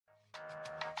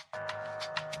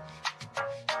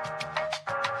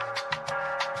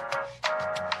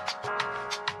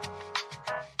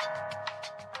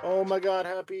Oh my god,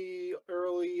 happy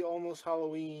early, almost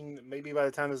Halloween. Maybe by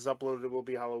the time this is uploaded, it will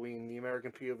be Halloween. The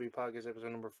American POV podcast,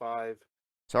 episode number 5. Your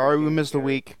Sorry we king, missed a Gary.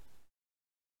 week.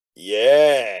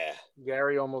 Yeah.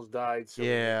 Gary almost died, so we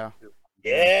made Yeah.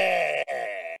 it.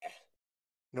 Yeah.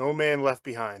 No man left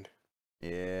behind.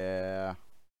 Yeah.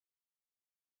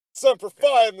 Semper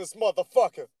Fi in this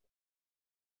motherfucker.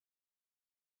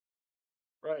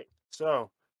 Right.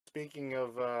 So, speaking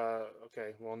of,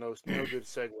 okay, well, no good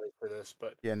segue for this,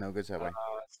 but Yeah, no good segue.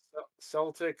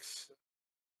 Celtics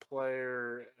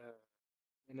player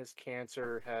in his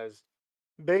cancer has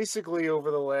basically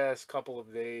over the last couple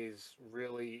of days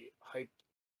really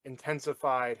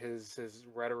intensified his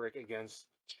rhetoric against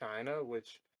China,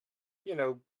 which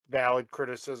valid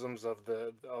criticisms of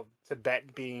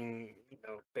Tibet being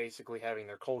basically having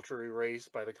their culture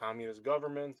erased by the communist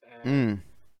government, and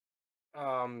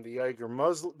the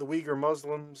Uyghur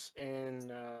Muslims in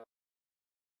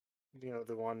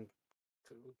the one,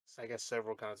 I guess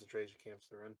several concentration camps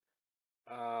they're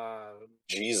in.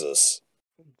 Jesus.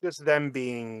 Just them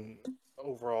being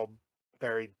overall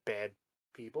very bad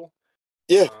people.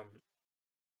 Yeah.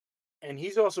 And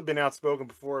he's also been outspoken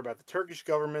before about the Turkish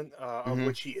government, of Mhm.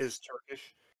 which he is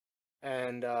Turkish.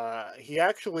 And he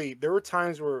actually, there were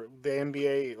times where the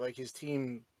NBA, like his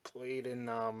team, played in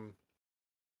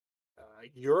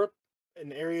Europe,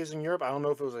 in areas in Europe. I don't know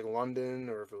if it was like London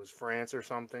or if it was France or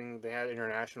something. They had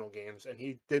international games, and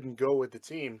he didn't go with the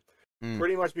team,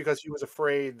 pretty much because he was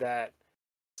afraid that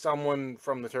someone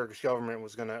from the Turkish government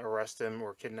was going to arrest him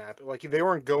or kidnap him. Like they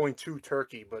weren't going to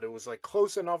Turkey, but it was like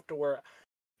close enough to where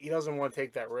he doesn't want to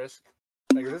take that risk.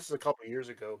 Like this is a couple years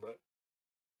ago, but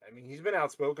I mean he's been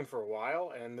outspoken for a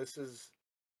while, and this is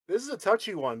a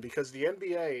touchy one because the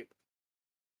NBA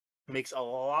makes a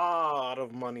lot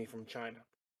of money from China,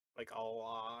 like a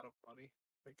lot of money,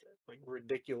 like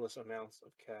ridiculous amounts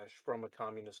of cash from a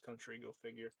communist country. Go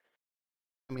figure.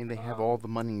 I mean, they have all the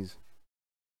monies.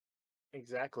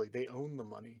 Exactly, they own the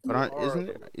money. But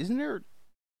isn't there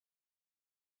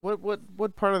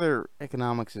what part of their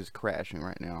economics is crashing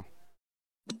right now?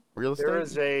 Real estate? There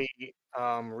is a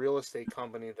real estate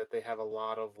company that they have a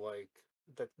lot of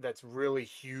that's really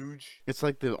huge. It's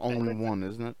like the only one,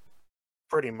 isn't it?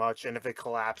 Pretty much, and if it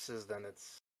collapses, then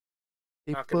it's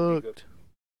They not going to be good. fucked.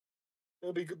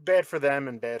 It'll be bad for them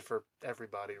and bad for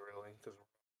everybody, really, because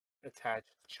we're attached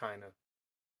to China.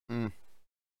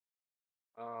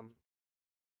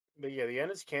 But yeah, the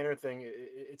Enes Kanter thing,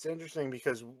 it's interesting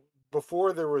because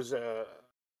before there was a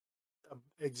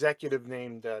executive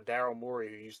named Daryl Morey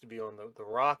who used to be on the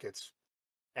Rockets,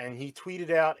 and he tweeted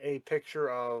out a picture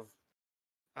of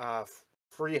uh,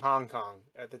 free Hong Kong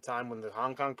at the time when the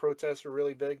Hong Kong protests were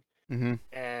really big,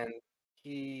 and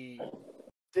he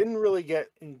didn't really get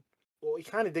in. Well, he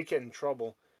kind of did get in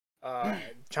trouble.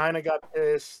 China got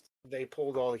pissed. They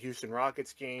pulled all the Houston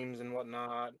Rockets games and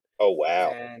whatnot. Oh,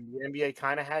 wow. And the NBA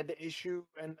kind of had to issue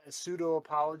a pseudo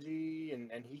apology, and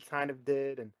he kind of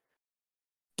did. And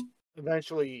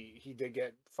eventually he did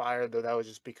get fired, though that was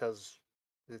just because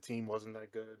the team wasn't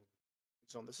that good.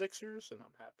 He's on the Sixers, and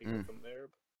I'm happy with him there.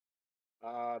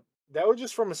 But, that was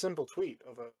just from a simple tweet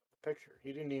of a picture.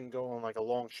 He didn't even go on like a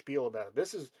long spiel about it.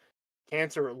 This is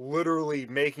Cantor literally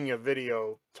making a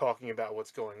video talking about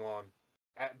what's going on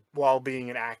while being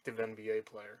an active NBA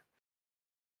player.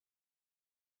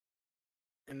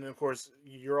 And of course,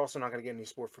 you're also not going to get any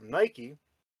support from Nike,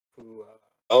 who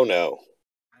oh no,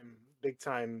 I'm big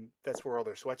time. That's where all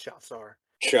their sweatshops are.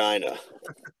 China,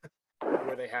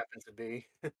 where they happen to be.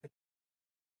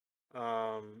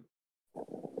 Of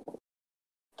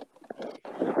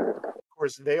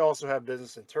course, they also have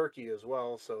business in Turkey as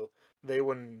well, so they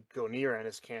wouldn't go near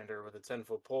Enes Kanter with a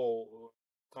 10-foot pole when it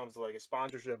comes to like a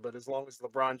sponsorship. But as long as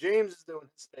LeBron James is doing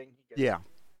his thing, he gets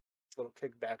a little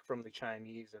kickback from the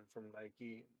Chinese and from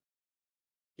Nike.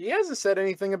 He hasn't said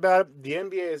anything about it. The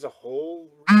NBA as a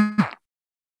whole, the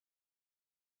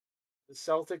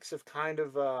Celtics have kind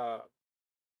of the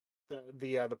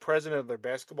president of their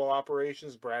basketball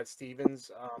operations, Brad Stevens.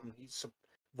 He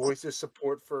voices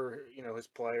support for his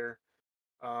player,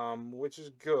 which is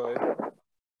good.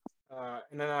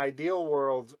 In an ideal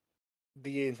world,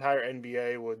 the entire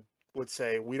NBA would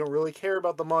say we don't really care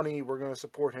about the money. We're going to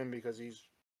support him because he's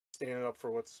standing up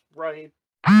for what's right.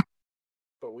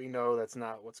 But we know that's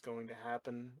not what's going to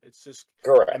happen. It's just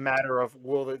a matter of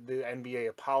will the NBA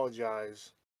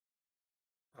apologize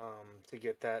to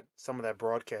get some of that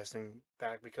broadcasting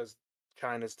back, because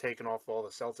China's taken off all the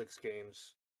Celtics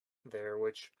games there,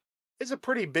 which is a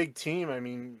pretty big team. I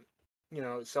mean,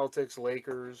 Celtics,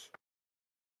 Lakers,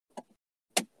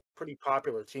 pretty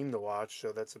popular team to watch.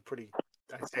 So that's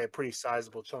I'd say a pretty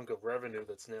sizable chunk of revenue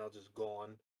that's now just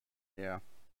gone. Yeah.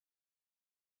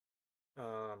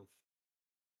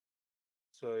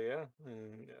 So yeah,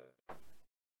 and,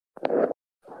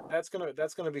 that's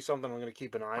gonna be something I'm gonna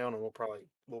keep an eye on, and we'll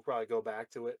probably go back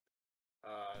to it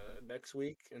next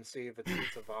week and see if it's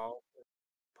evolved.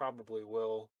 Probably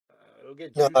will. It'll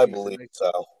get No, I juicy. believe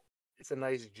so. It's a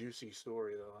nice juicy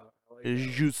story though. I like It's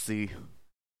that. juicy.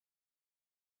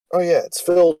 Oh yeah, it's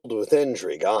filled with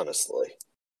intrigue, honestly.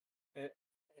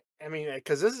 I mean,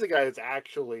 because this is a guy that's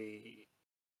actually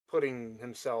putting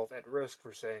himself at risk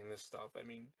for saying this stuff. I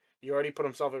mean, he already put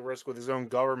himself at risk with his own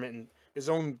government and his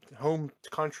own home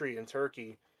country in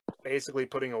Turkey, basically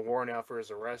putting a warrant out for his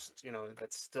arrest. You know,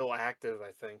 that's still active, I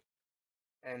think.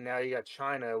 And now you got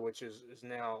China, which is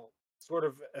now sort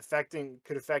of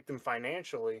could affect him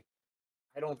financially.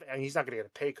 And he's not going to get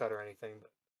a pay cut or anything,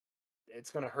 but it's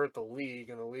going to hurt the league,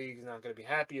 and the league's not going to be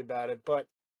happy about it. But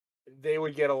they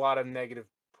would get a lot of negative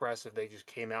press if they just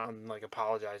came out and like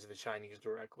apologized to the Chinese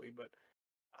directly. But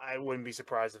I wouldn't be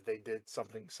surprised if they did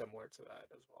something similar to that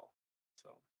as well. So,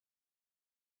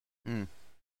 Mm.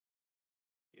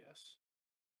 yes.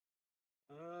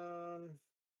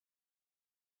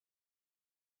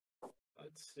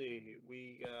 Let's see.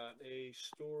 We got a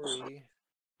story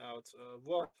out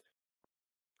of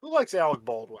who likes Alec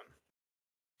Baldwin?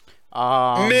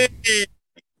 Me.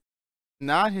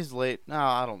 Not his late. No,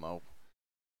 I don't know.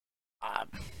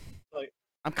 Like,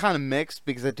 I'm kind of mixed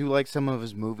because I do like some of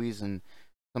his movies and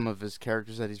some of his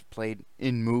characters that he's played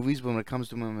in movies. But when it comes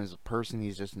to him as a person,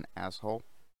 he's just an asshole.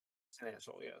 he's an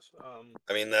asshole. Yes.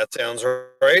 I mean, that sounds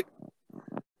right.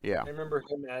 Yeah. I remember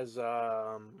him as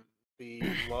the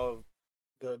love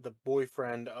the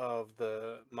boyfriend of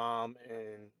the mom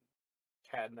in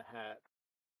Cat in the Hat,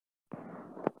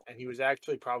 and he was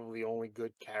actually probably the only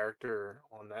good character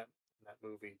on that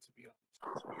movie, to be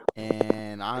honest.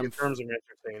 And In terms of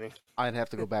entertaining, I'd have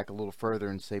to go back a little further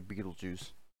and say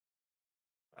Beetlejuice.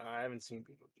 I haven't seen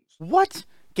Beetlejuice. What?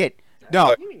 I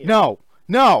haven't seen it yet.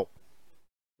 No.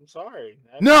 I'm sorry.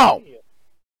 I haven't No. seen it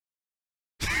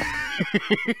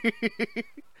yet.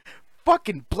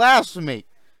 Fucking blasphemy.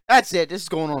 That's it. This is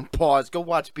going on pause. Go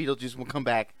watch Beetlejuice and we'll come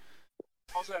back.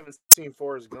 Also, haven't seen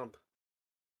Forrest Gump.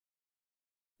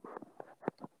 I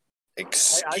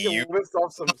Excuse. can list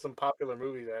off some popular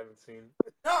movies I haven't seen.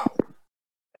 No.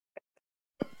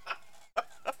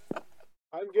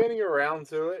 I'm getting around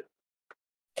to it.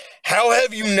 How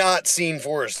have you not seen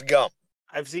Forrest Gump?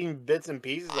 I've seen bits and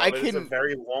pieces of I it. It's a can-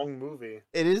 very long movie.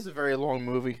 It is a very long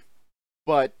movie,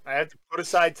 but I have to put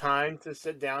aside time to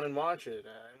sit down and watch it.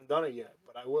 I haven't done it yet,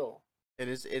 but I will. it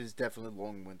is definitely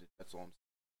long-winded. That's all I'm saying.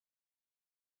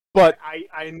 But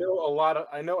I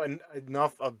know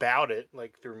enough about it,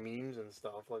 like through memes and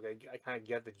stuff. Like I kind of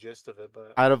get the gist of it,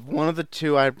 but out of one of the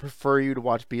two, I'd prefer you to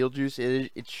watch Beetlejuice.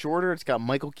 It's shorter. It's got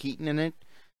Michael Keaton in it.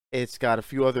 It's got a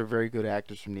few other very good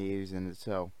actors from the 80s in it.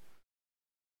 So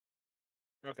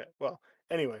okay. Well,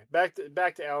 anyway, back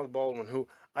to Alec Baldwin, who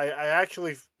I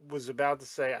actually was about to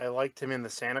say I liked him in the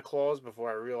Santa Claus before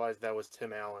I realized that was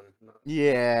Tim Allen. No.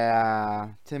 yeah,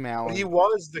 Tim Allen. But he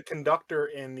was the conductor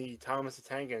in the Thomas the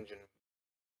Tank Engine.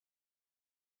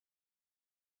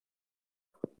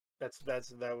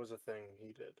 That was a thing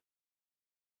he did.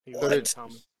 He was in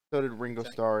Thomas. So did Ringo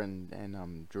Starr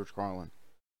and George Carlin.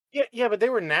 Yeah, but they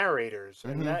were narrators,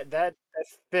 and Mhm. that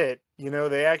fit. You know,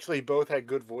 they actually both had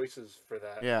good voices for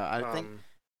that. Yeah, I think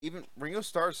even Ringo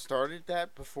Starr started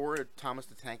that before Thomas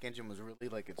the Tank Engine was really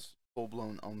like its full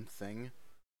blown own thing.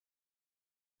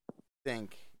 I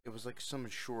think it was like some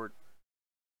short,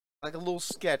 like a little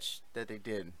sketch that they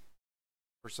did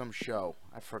for some show.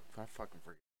 I fucking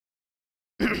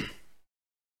forget.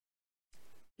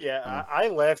 Yeah, I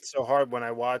laughed so hard when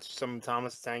I watched some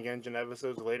Thomas the Tank Engine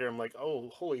episodes later. I'm like, oh,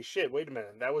 holy shit! Wait a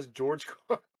minute, that was George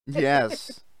Carlin.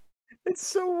 Yes. It's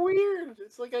so weird.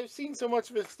 It's like I've seen so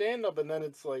much of his stand up, and then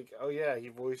it's like, oh yeah,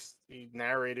 he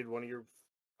narrated one of your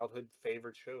childhood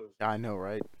favorite shows. I know,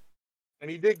 right? And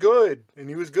he did good, and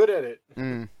he was good at it.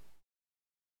 Mm.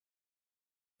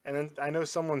 And then I know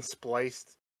someone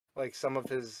spliced like some of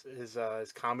his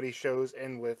comedy shows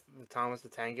in with the Thomas the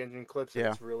Tank Engine clips, and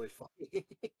Yeah. it's really funny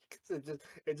because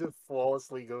it just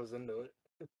flawlessly goes into it.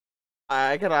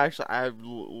 I gotta actually,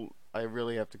 I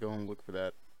really have to go and look for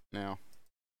that now.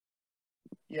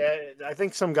 Yeah, I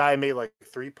think some guy made like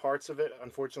 3 parts of it.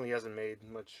 Unfortunately, he hasn't made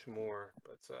much more,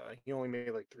 but he only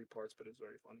made like 3 parts, but it's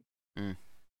very funny.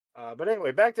 But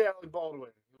anyway, back to Alec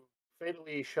Baldwin, who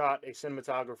fatally shot a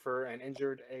cinematographer and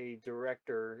injured a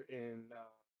director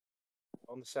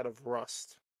on the set of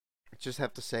Rust. I just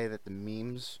have to say that the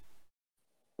memes.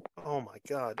 Oh my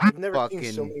god, I've never seen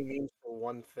so Fucking many memes for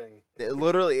one thing.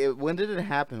 When did it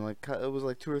happen? Like, it was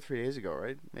like 2 or 3 days ago,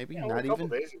 right? Maybe Yeah, not a couple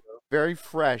even. days ago. Very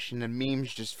fresh, and the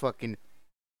memes just fucking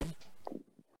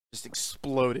just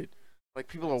exploded. Like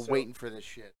people are waiting for this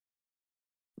shit.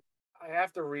 I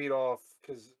have to read off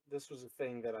because this was a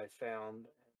thing that I found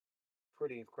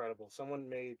pretty incredible. Someone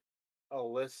made a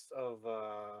list of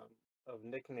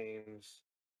nicknames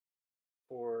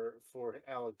for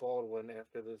Alec Baldwin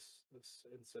after this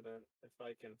incident, if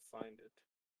I can find it.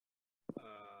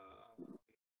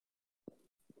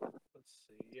 Let's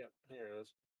see. Yep, here it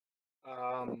is.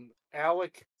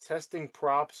 Alec testing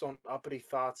props on uppity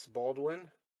thoughts Baldwin.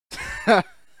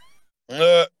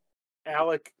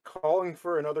 Alec calling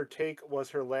for another take was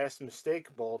her last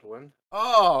mistake Baldwin.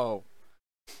 Oh,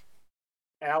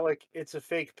 Alec, it's a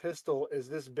fake pistol. Is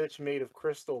this bitch made of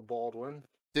crystal Baldwin?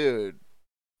 dude.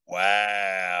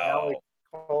 Wow. Alec,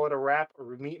 call it a rap or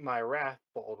meet my wrath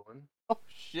Baldwin. Oh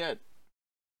shit.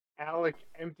 Alec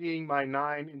emptying my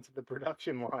 9 into the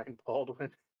production line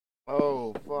Baldwin.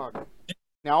 Oh fuck.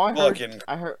 Now I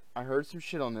heard some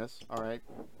shit on this. All right.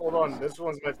 Hold on, this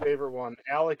one's my favorite one.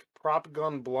 Alec prop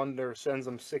gun blunder sends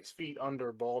him 6 feet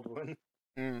under Baldwin.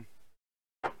 Mm.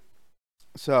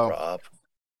 So Prop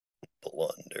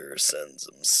blunder sends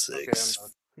him 6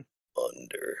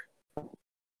 under.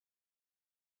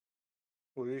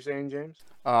 What were you saying, James?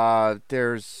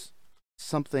 there's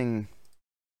something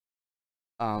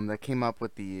that came up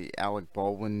with the Alec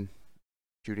Baldwin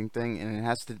shooting thing, and it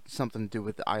has something to do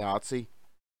with the IATSE.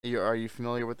 Are you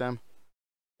familiar with them?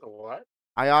 The what?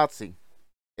 IATSE.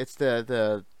 It's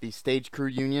the stage crew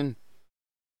union.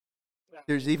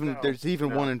 There's even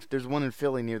one in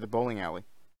Philly near the bowling alley.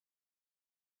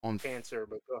 On Cancer,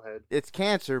 but go ahead. It's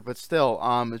cancer, but still,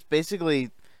 it's basically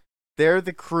they're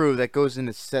the crew that goes in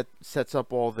to sets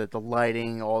up all the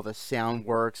lighting, all the sound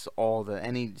works,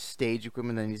 any stage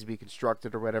equipment that needs to be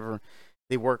constructed or whatever.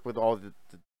 They work with all the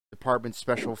department's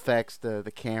special effects,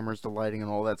 the cameras, the lighting,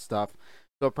 and all that stuff.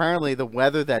 So apparently, the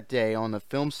weather that day on the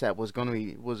film set was going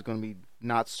to be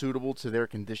not suitable to their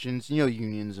conditions. You know,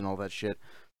 unions and all that shit.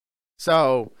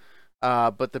 So,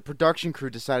 but the production crew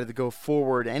decided to go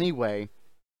forward anyway.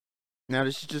 Now,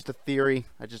 this is just a theory.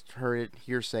 I just heard it,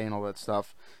 hearsay and all that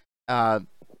stuff. The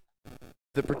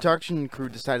production crew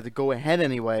decided to go ahead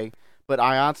anyway, but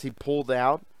IATSE pulled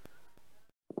out,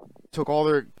 took all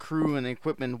their crew and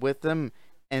equipment with them,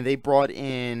 and they brought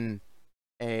in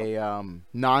a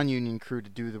non-union crew to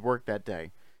do the work that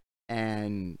day.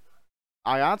 And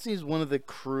IATSE is one of the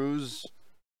crews,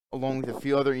 along with a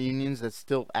few other unions, that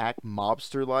still act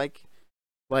mobster-like.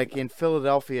 Like in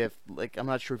Philadelphia, I'm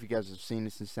not sure if you guys have seen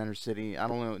this in Center City. I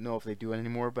don't know if they do it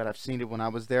anymore, but I've seen it when I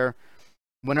was there.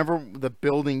 Whenever the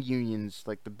building unions,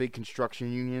 like the big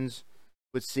construction unions,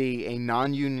 would see a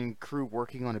non-union crew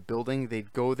working on a building,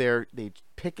 they'd go there, they'd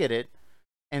picket it,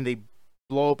 and they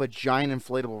blow up a giant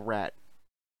inflatable rat.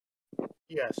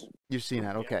 Yes. You've seen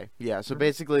that, okay. Yeah, so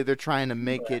basically they're trying to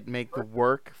make the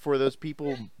work for those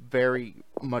people very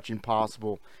much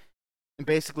impossible. And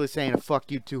basically saying a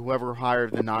fuck you to whoever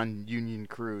hired the non-union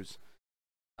crews.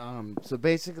 So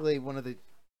basically one of the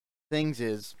things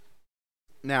is,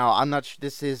 now I'm not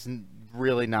this is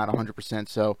really not 100%,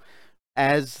 so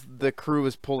as the crew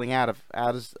is pulling out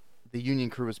as the union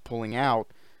crew is pulling out,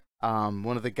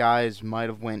 one of the guys might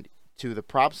have went to the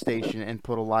prop station and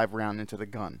put a live round into the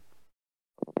gun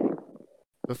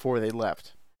before they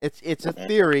left. It's a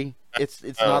theory. It's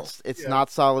not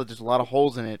solid. There's a lot of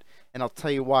holes in it, and I'll tell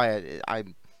you why.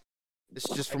 It's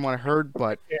just from what I heard,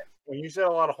 but when you said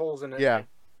a lot of holes in it, yeah,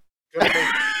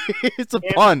 it's a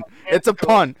pun. It's a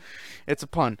pun. It's a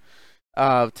pun.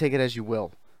 Take it as you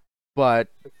will, but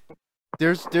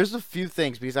there's a few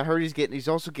things, because I heard he's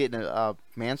also getting a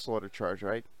manslaughter charge,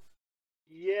 right?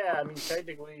 Yeah, I mean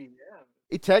technically,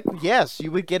 yeah. Yes,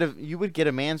 you would get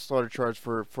a manslaughter charge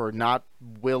for not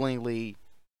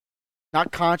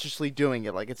consciously doing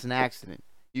it, like it's an accident.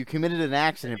 You committed an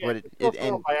accident, but it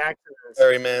by accident.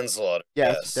 Very manslaughter.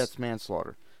 Yeah, yes. that's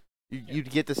manslaughter. You'd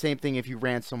get the same thing if you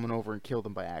ran someone over and killed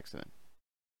them by accident.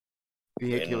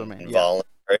 Vehicular man. Involuntary.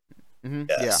 Yeah. Mm-hmm.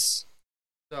 Yes.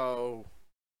 Yeah. So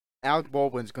Alec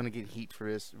Baldwin's going to get heat for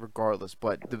this regardless,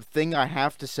 but the thing I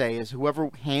have to say is whoever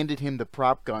handed him the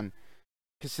prop gun,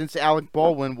 because since Alec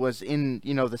Baldwin was in,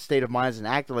 the state of mind as an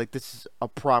actor, like, this is a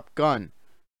prop gun.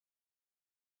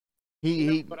 But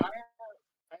I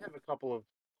have a couple of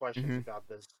questions about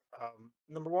this.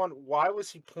 Number one, why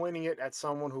was he pointing it at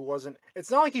someone who wasn't?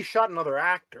 It's not like he shot another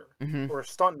actor or a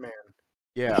stuntman.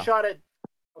 Yeah. He shot at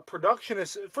a production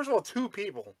first of all, 2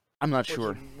 people. I'm not which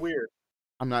sure. Is weird.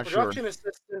 I'm not Production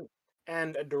assistant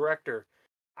and a director.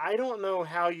 I don't know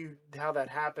how that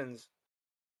happens.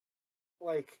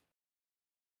 Like,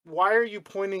 why are you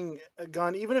pointing a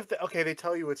gun? Even if they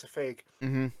tell you it's a fake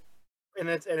Mm-hmm. and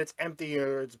it's empty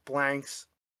or it's blanks.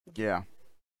 Yeah.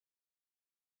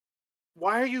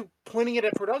 Why are you pointing it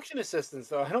at production assistants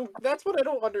though? I don't. That's what I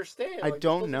don't understand. I Like this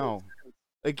don't doesn't make know.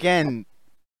 Again,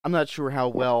 I'm not sure how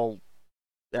well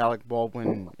Alec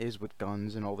Baldwin is with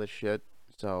guns and all this shit.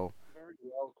 So. very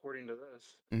well according to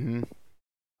this. Mm-hmm.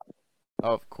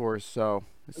 Of course. So And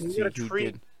let's you see gotta who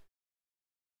did.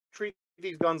 treat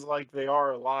these guns like they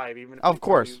are alive, even if they Of tell you,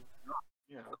 course.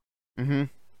 you know. Mm-hmm.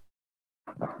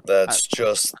 That's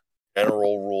just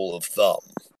general rule of thumb.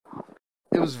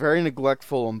 It was very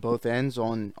neglectful on both ends,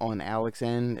 on Alec's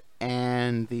end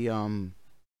and the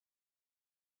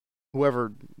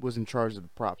whoever was in charge of the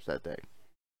props that day,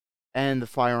 and the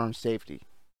firearm safety.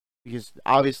 Because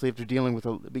obviously, if they're dealing with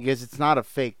because it's not a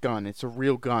fake gun, it's a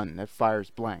real gun that fires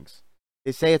blanks.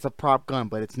 They say it's a prop gun,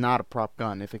 but it's not a prop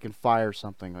gun if it can fire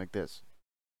something like this.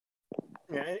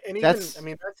 Yeah, and even I That's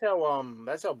mean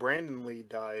that's how Brandon Lee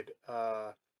died.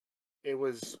 It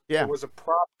was yeah. a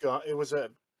prop gun. It was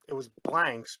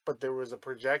blanks, but there was a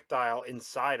projectile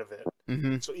inside of it.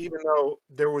 Mm-hmm. So even though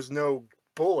there was no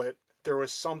bullet, there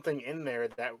was something in there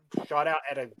that shot out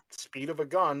at a speed of a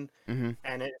gun Mm-hmm.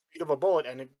 and at speed of a bullet,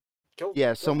 and it killed Yeah,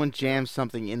 him. someone jammed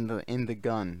something in the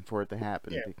gun for it to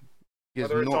happen. Yeah, Because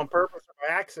whether it's on purpose or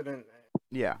by accident.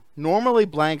 yeah, normally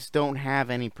blanks don't have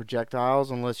any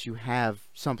projectiles unless you have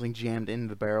something jammed into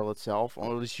the barrel itself,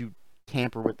 or unless you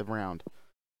tamper with the round.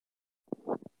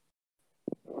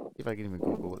 See if I can even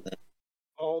Google it.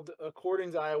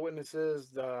 According to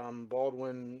eyewitnesses,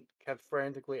 Baldwin kept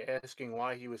frantically asking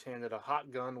why he was handed a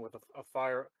hot gun with a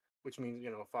fire, which means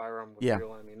a firearm with Yeah.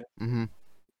 real ammunition.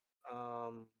 Mm-hmm.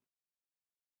 Um,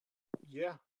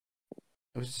 yeah,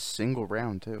 It was a single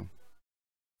round too.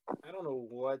 I don't know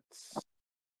what.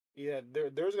 Yeah,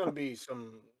 there's gonna be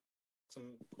some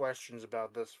questions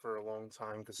about this for a long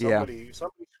time because Yeah. somebody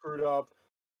screwed up.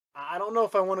 I don't know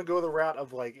if I want to go the route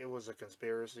of like it was a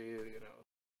conspiracy, they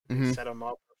Mm-hmm. set him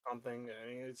up or something. I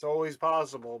mean, it's always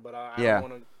possible, but I don't Yeah.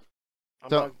 want to. I'm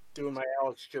So not doing my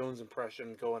Alex Jones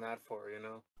impression going that far.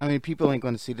 I mean, people ain't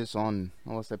going to see this on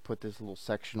unless I put this little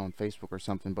section on Facebook or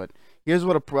something. But here's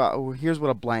what here's what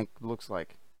a blank looks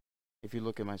like. If you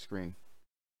look at my screen,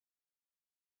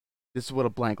 this is what a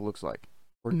blank looks like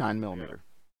for 9mm.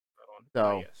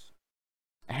 So yes.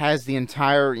 it has the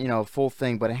entire full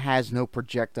thing, but it has no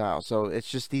projectile. So it's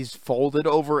just these folded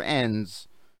over ends.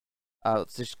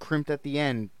 It's just crimped at the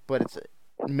end, but it's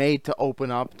made to open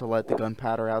up to let the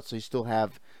gunpowder out. So you still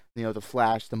have the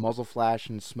flash, the muzzle flash,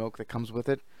 and the smoke that comes with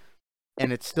it.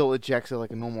 And it still ejects it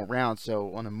like a normal round.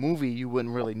 So on a movie, you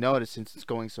wouldn't really notice since it's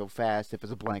going so fast if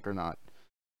it's a blank or not.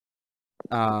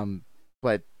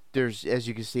 But as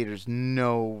you can see, there's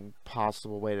no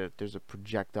possible way that there's a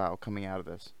projectile coming out of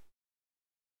this.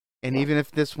 And even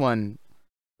if this one,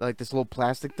 like this little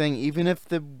plastic thing, even if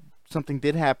something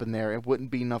did happen there, it wouldn't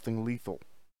be nothing lethal.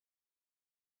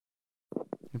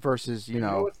 Versus, You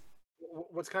know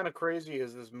what's kind of crazy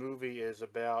is this movie is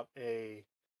about a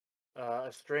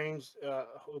estranged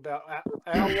about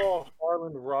outlaw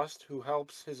Harlan Rust, who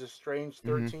helps his estranged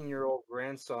mm-hmm. 13-year-old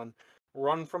grandson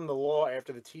run from the law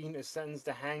after the teen is sentenced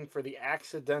to hang for the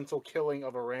accidental killing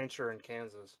of a rancher in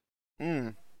Kansas.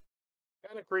 Mm.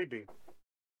 Kind of creepy.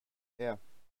 Yeah.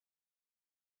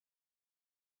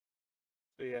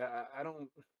 So yeah, I don't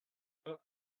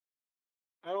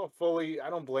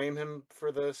blame him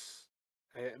for this,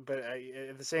 but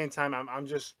at the same time, I'm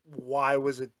just why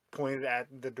was it pointed at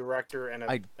the director and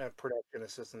I a production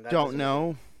assistant? That don't doesn't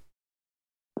know.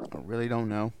 I really don't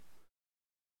know.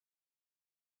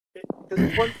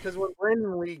 Because when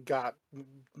Brandon Lee got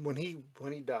when he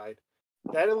died,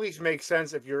 that at least makes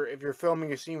sense if you're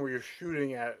filming a scene where you're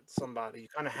shooting at somebody, you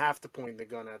kind of have to point the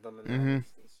gun at them in that Mm-hmm.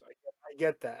 instance. I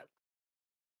get that.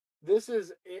 This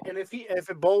is, and if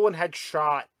Baldwin had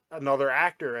shot another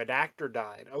actor, an actor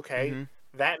died. Okay, Mm-hmm.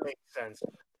 that makes sense.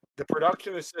 The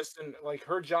production assistant, like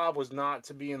her job was not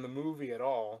to be in the movie at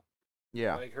all.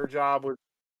 Yeah. Like her job was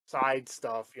side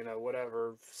stuff,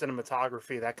 whatever,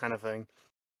 cinematography, that kind of thing.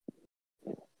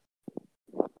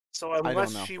 So I don't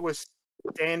unless know. she was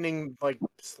standing like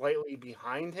slightly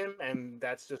behind him, and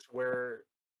that's just where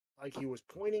like he was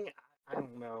pointing, I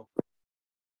don't know.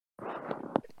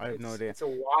 I have no idea. It's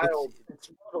one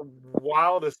of the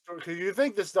wildest story because you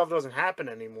think this stuff doesn't happen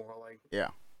anymore. Like Yeah.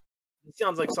 it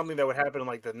sounds like something that would happen in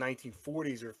like the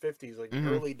 1940s or 50s, like Mm-hmm.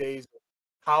 the early days of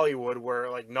Hollywood, where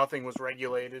like nothing was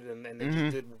regulated and they Mm-hmm.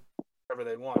 just did whatever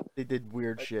they want. They did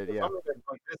weird Like, shit, yeah. something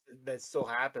like this that still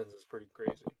happens is pretty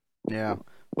crazy. Yeah.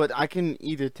 But I can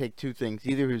either take two things.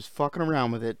 Either he was fucking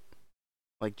around with it,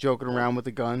 like joking around with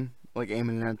the gun, like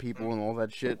aiming at people and all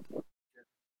that shit,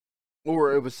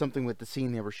 or it was something with the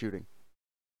scene they were shooting.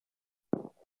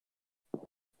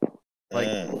 Like,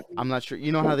 I'm not sure.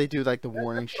 You know how they do like the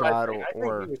warning shot, I think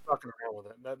or he was fucking around with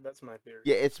it. That's my theory.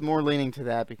 yeah, it's more leaning to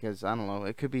that because I don't know.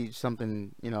 It could be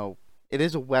something. It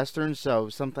is a western, so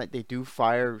something they do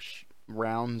fire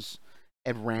rounds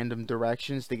at random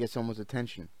directions to get someone's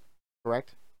attention.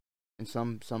 Correct? And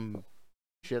some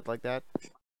shit like that.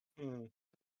 Mm.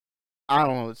 I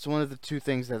don't know. It's one of the two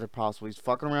things that are possible. He's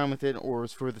fucking around with it, or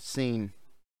it's for the scene.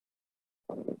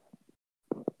 Who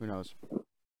knows?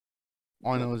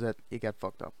 All I know is that it got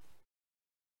fucked up.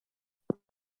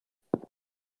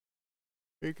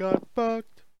 It got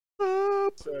fucked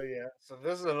up. So yeah, so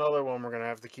this is another one we're gonna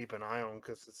have to keep an eye on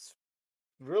because it's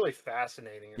really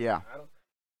fascinating. Yeah.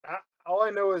 All I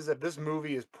know is that this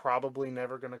movie is probably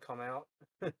never gonna come out.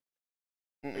 Like,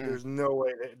 there's no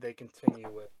way that they continue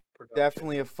with production.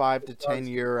 Definitely a 5 to 10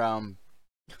 year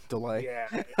delay. Yeah.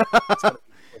 It's gonna be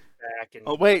put back and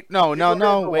Oh wait, no, people are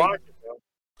gonna wait. watch it, though.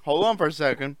 Hold on for a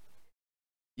second.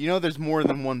 You know there's more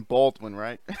than one Baldwin,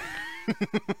 right?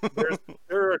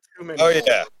 There are too many. Oh, Baldwins,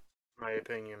 yeah. in my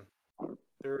opinion.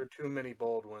 There are too many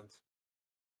Baldwins.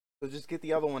 So just get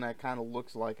the other one that kind of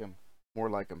looks like him, more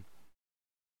like him.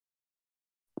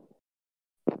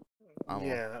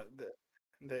 Yeah,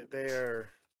 they are.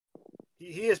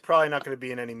 He is probably not going to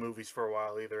be in any movies for a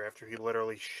while either. After he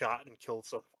literally shot and killed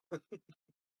someone.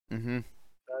 Mm-hmm.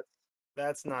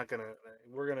 That's not gonna.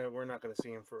 We're not gonna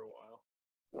see him for a while.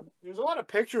 There's a lot of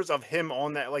pictures of him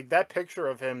on that. Like that picture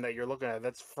of him that you're looking at.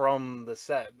 That's from the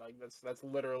set. Like that's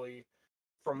literally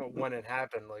from when it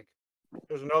happened. Like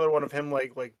there's another one of him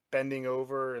like bending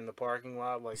over in the parking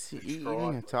lot. Like Is he distraught.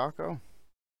 eating a taco?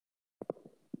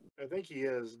 I think he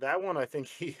is. That one, I think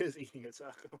he is eating a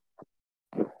taco.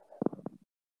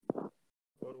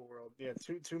 What a world. Yeah,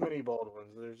 too many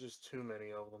Baldwins. There's just too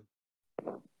many of them.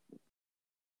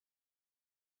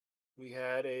 We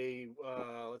had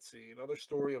let's see, another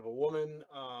story of a woman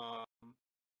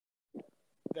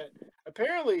that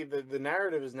apparently the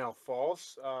narrative is now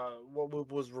false.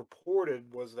 What was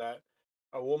reported was that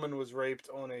a woman was raped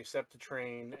on a SEPTA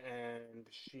train and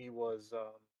she was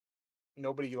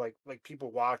nobody like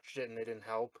people watched it and they didn't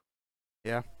help.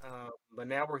 Yeah. But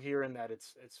now we're hearing that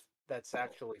that's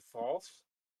actually false.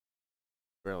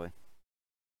 Really?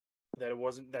 That it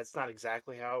wasn't. That's not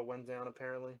exactly how it went down.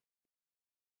 Apparently,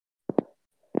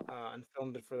 and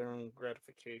filmed it for their own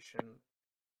gratification.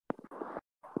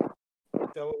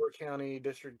 Delaware County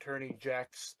District Attorney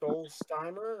Jack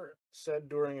Stolzheimer said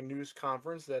during a news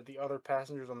conference that the other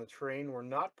passengers on the train were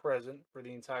not present for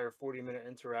the entire 40-minute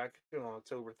interaction on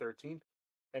October 13th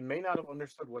and may not have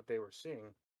understood what they were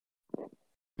seeing.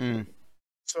 Mm.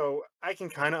 So I can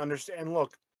kind of understand.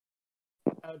 Look,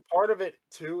 part of it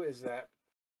too is that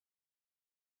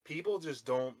people just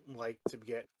don't like to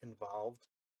get involved.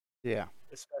 Yeah.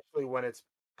 Especially when it's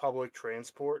public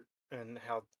transport and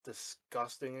how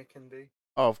disgusting it can be.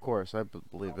 Oh, of course, I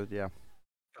believe it. Yeah.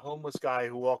 A homeless guy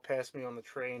who walked past me on the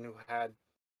train who had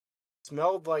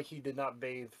smelled like he did not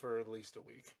bathe for at least a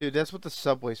week. Dude, that's what the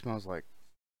subway smells like.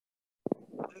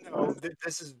 No,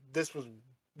 this was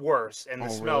worse, and the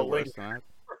smell really lingered. worse.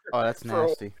 Oh, that's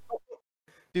nasty.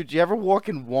 Dude, do you ever walk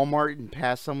in Walmart and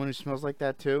pass someone who smells like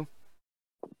that too?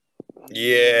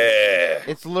 Yeah.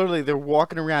 It's literally they're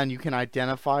walking around. You can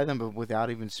identify them, but without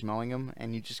even smelling them,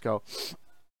 and you just go,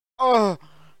 "Oh."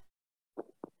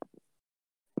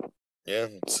 Yeah,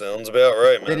 sounds about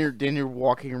right, man. Then you're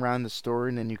walking around the store,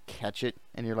 and then you catch it,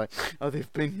 and you're like, "Oh,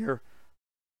 they've been here."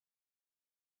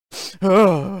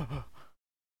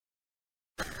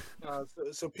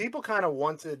 So people kind of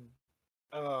wanted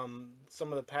some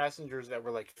of the passengers that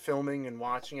were like filming and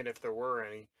watching it, if there were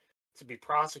any, to be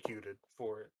prosecuted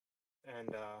for it,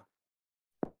 and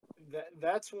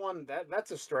that's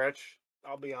a stretch.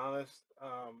 I'll be honest.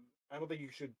 I don't think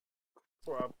you should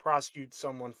prosecute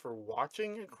someone for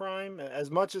watching a crime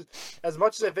as much as I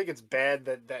think it's bad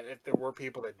that if there were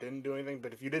people that didn't do anything,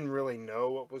 but if you didn't really know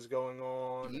what was going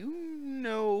on. You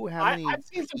know how many I've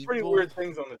seen some pretty weird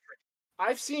things on the train.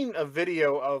 I've seen a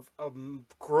video of a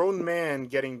grown man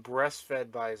getting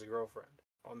breastfed by his girlfriend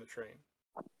on the train.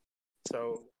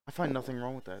 So I find nothing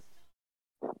wrong with that.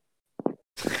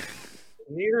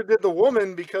 neither did the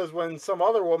woman, because when some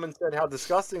other woman said how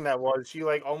disgusting that was, she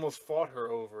like almost fought her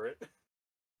over it.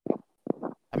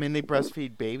 I mean, they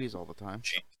breastfeed babies all the time.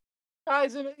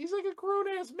 Guys, he's like a grown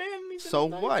ass man. So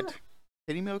what?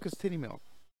 Titty milk is titty milk.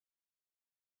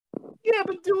 Yeah,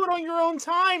 but do it on your own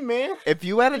time, man. If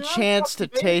you had a chance to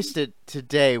taste it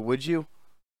today, would you?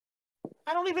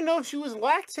 I don't even know if she was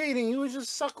lactating. He was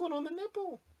just suckling on the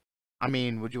nipple. I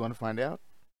mean, would you want to find out?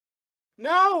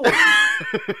 No,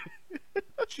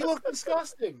 she looked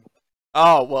disgusting.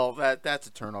 Oh well, that's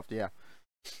a turnoff. Yeah,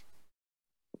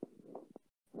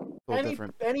 a little Any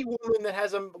different. any woman that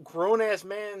has a grown ass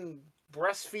man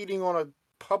breastfeeding on a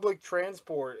public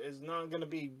transport is not going to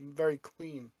be very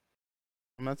clean.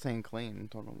 I'm not saying clean. I'm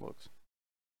talking looks.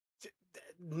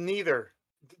 Neither.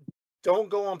 Don't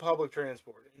go on public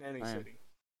transport in any I am. city,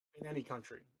 in any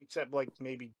country, except like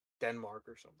maybe Denmark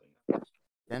or something.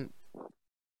 Then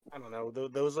I don't know.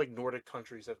 Those like Nordic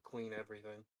countries have clean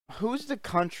everything. who's the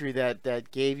country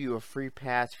that gave you a free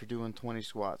pass for doing 20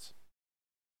 squats?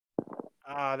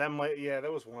 That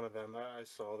was one of them. I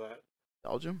saw that.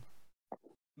 Belgium?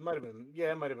 Might have been,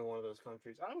 yeah, it might have been one of those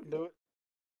countries. I would do it.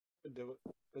 I'd do it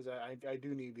because I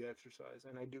do need the exercise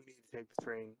and I do need to take the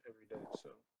train every day. So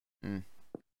Mm.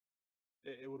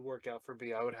 it would work out for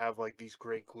me. I would have like these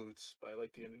great glutes by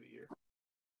like the end of the year.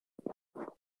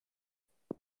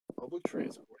 Public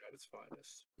transport at its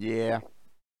finest. Yeah.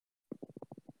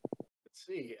 Let's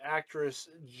see. Actress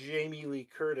Jamie Lee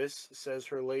Curtis says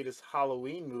her latest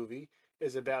Halloween movie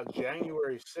is about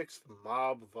January 6th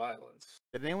mob violence.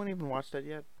 Did anyone even watch that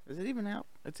yet? Is it even out?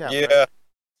 It's out, Yeah. right?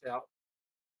 It's out.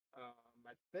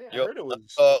 I Yep. heard it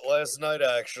was Last night,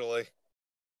 actually.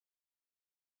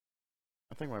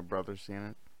 I think my brother's seen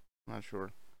it. I'm not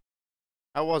sure.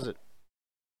 How was it?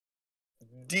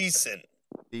 Decent.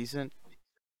 Decent?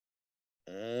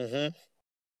 Mm-hmm.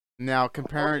 Now,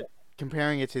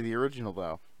 comparing it to the original,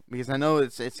 though. Because I know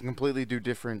it's a completely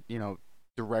different,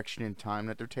 direction in time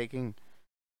that they're taking.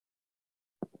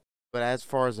 But as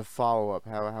far as a follow-up,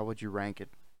 how would you rank it?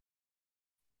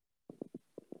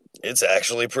 It's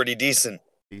actually pretty decent.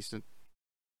 Decent?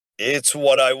 It's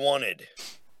what I wanted.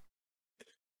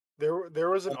 There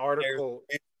was an article.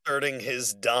 Asserting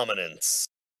his dominance.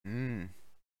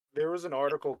 There was an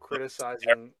article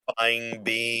criticizing Terrifying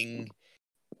being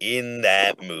in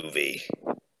that movie.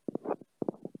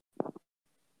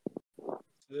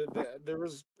 There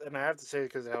was, and I have to say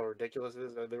because of how ridiculous it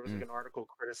is. There was like an article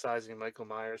criticizing Michael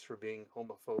Myers for being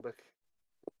homophobic.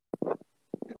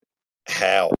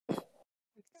 How?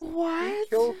 What? He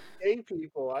kills gay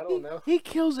people. I don't know. He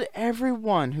kills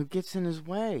everyone who gets in his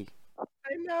way.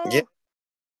 I know. Yeah.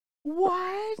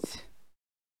 What?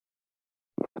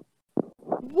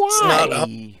 It's not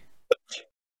Why?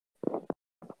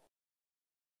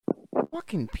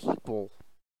 Fucking people.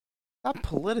 Stop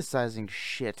politicizing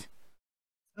shit.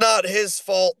 Not his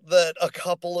fault that a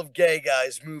couple of gay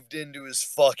guys moved into his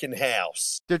fucking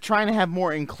house. They're trying to have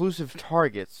more inclusive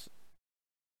targets.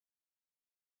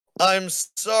 I'm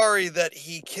sorry that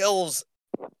he kills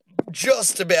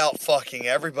just about fucking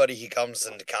everybody he comes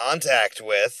into contact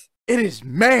with. It is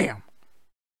ma'am.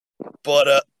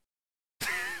 But,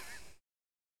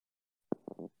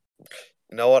 you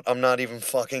know what? I'm not even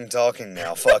fucking talking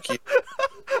now. Fuck you.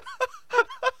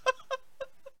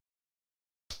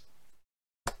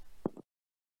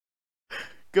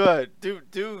 Good.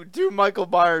 Do Michael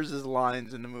Myers'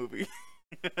 lines in the movie.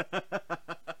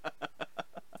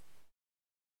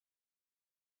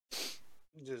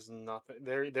 Just nothing.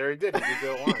 There he did. He did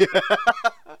go on.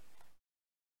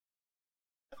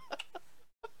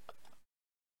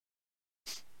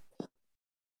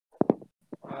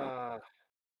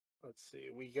 Let's see.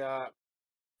 We got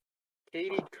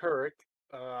Katie Couric,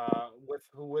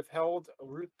 who withheld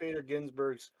Ruth Bader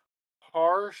Ginsburg's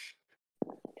harsh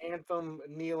anthem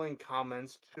kneeling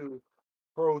comments to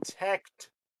protect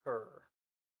her.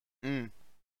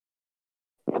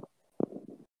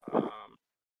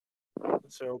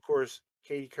 So, of course,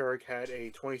 Katie Couric had a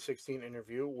 2016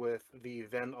 interview with the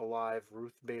then alive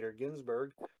Ruth Bader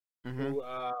Ginsburg, who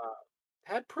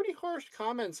had pretty harsh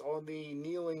comments on the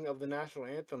kneeling of the national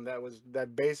anthem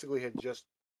that basically had just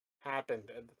happened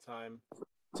at the time.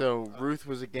 So Ruth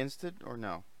was against it or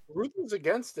no? Ruth was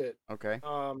against it. Okay.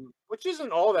 Which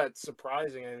isn't all that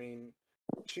surprising. I mean,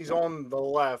 she's on the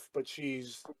left, but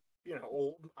she's,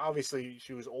 old. Obviously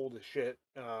she was old as shit.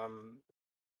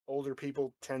 Older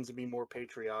people tend to be more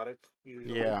patriotic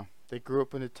usually. Yeah, they grew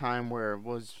up in a time where it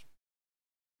was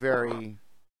very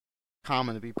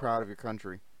common to be proud of your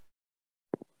country.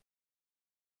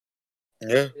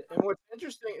 Yeah. And what's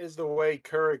interesting is the way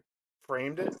Couric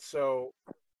framed it. So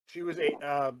she was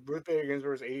Ruth Bader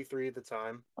Ginsburg was 83 at the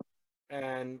time,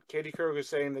 and Katie Couric was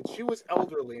saying that she was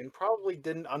elderly and probably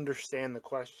didn't understand the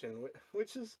question,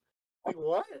 which is like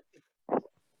what?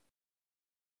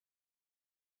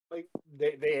 Like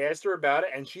they asked her about it,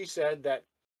 and she said that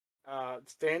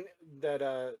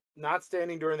not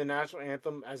standing during the national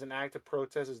anthem as an act of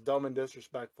protest is dumb and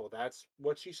disrespectful. That's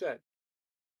what she said.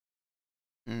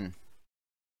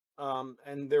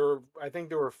 And I think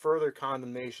there were further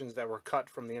condemnations that were cut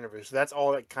from the interview. So that's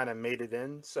all that kind of made it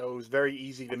in. So it was very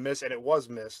easy to miss, and it was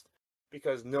missed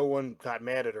because no one got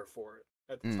mad at her for it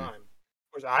at the Mm. time.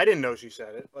 Of course, I didn't know she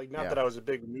said it. Like, not Yeah. that I was a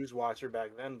big news watcher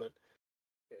back then, but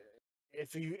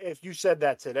if you said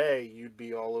that today, you'd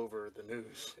be all over the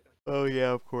news. Oh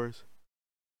yeah, of course.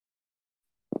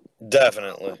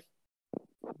 Definitely.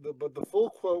 But the full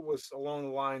quote was along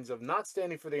the lines of, "Not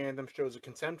standing for the anthem shows a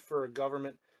contempt for a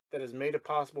government that has made it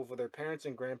possible for their parents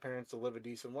and grandparents to live a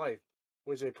decent life,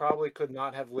 which they probably could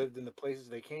not have lived in the places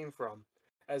they came from.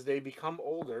 As they became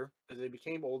older,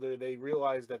 they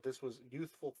realized that this was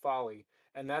youthful folly,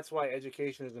 and that's why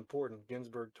education is important,"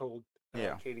 Ginsburg told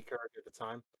Yeah. Katie Couric at the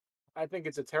time. "I think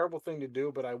it's a terrible thing to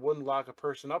do, but I wouldn't lock a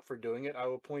person up for doing it. I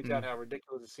will point out how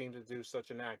ridiculous it seems to do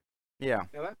such an act." Yeah.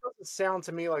 Now, that doesn't sound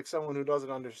to me like someone who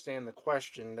doesn't understand the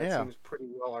question. That Yeah. seems pretty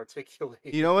well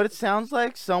articulated. You know what it sounds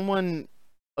like? Someone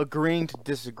agreeing to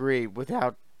disagree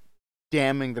without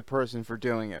damning the person for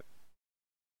doing it.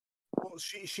 Well,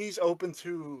 she's open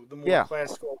to the more Yeah.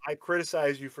 classical, "I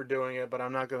criticize you for doing it, but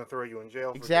I'm not going to throw you in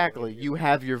jail for Exactly. doing it." You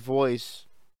have your voice,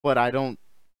 but I don't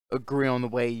agree on the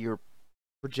way you're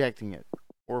projecting it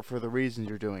or for the reasons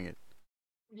you're doing it.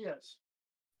 Yes,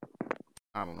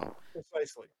 I don't know.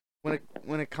 precisely.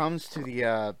 When it comes to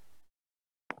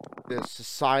the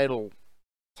societal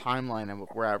timeline and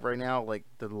what we're at right now, like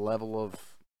the level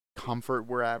of comfort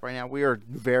we're at right now, we are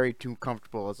very too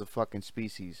comfortable as a fucking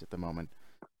species at the moment.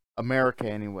 America,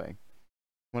 anyway.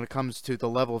 When it comes to the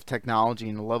level of technology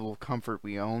and the level of comfort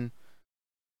we own,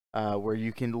 where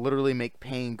you can literally make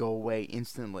pain go away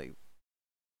instantly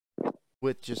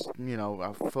with just,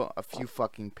 a few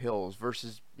fucking pills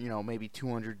versus, maybe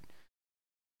 200.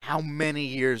 How many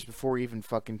years before even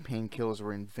fucking painkillers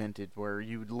were invented, where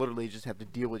you would literally just have to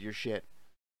deal with your shit?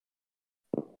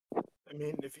 I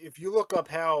mean, if you look up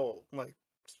how, like,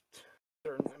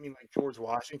 like George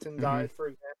Washington died, for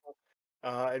example,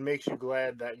 it makes you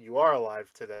glad that you are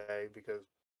alive today, because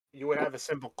you would have a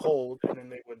simple cold, and then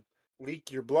they would leak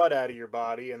your blood out of your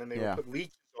body, and then they would Yeah. put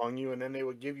leeches on you, and then they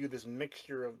would give you this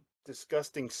mixture of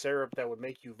disgusting syrup that would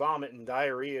make you vomit and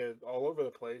diarrhea all over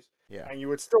the place, Yeah. and you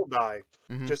would still die,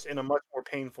 Mhm. just in a much more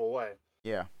painful way.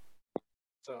 Yeah.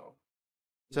 So,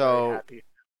 very So, happy.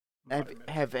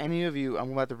 have any of you?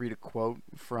 I'm about to read a quote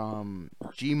from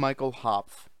G. Michael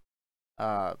Hopf.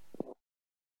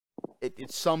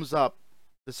 It sums up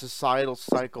the societal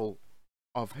cycle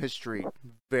of history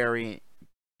very,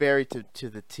 very to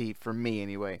the T for me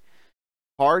anyway.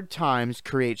 Hard times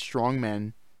create strong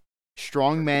men.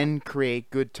 Strong men create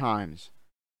good times.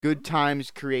 Good times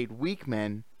create weak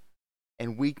men,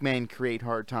 and weak men create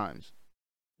hard times.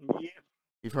 Yeah,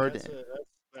 You've heard it.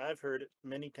 I've heard it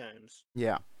many times.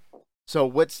 Yeah. So,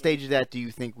 what stage of that do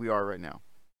you think we are right now?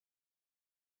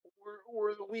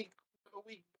 We're the weak boys.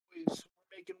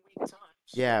 We're making weak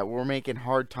times. Yeah, we're making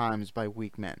hard times by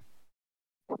weak men.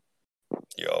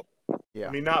 Yup. Yeah.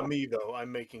 I mean, not me though.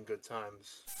 I'm making good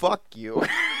times Fuck you.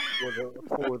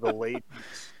 for the ladies.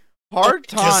 Hard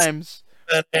Just- times.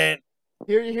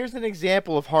 Here's an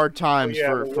example of hard times Yeah,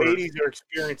 for the ladies are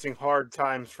experiencing hard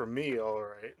times for me. All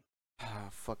right,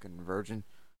 fucking virgin.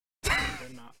 they're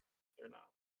not. They're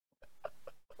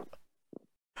not.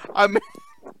 I mean,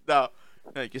 no,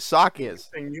 Yasak is.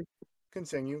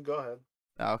 Continue. Go ahead.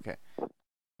 Okay.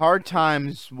 Hard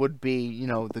times would be,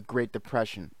 the Great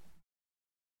Depression.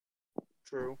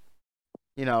 True.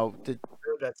 Sure,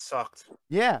 that sucked.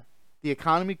 Yeah, the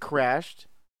economy crashed.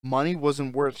 Money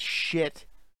wasn't worth shit.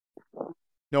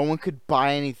 No one could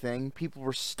buy anything. People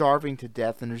were starving to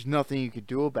death, and there's nothing you could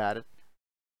do about it.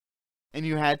 And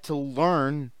you had to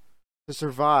learn to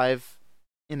survive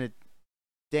in a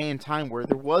day and time where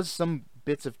there was some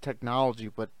bits of technology,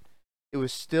 but it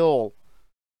was still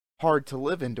hard to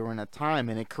live in during that time,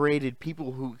 and it created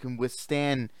people who can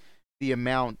withstand the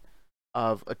amount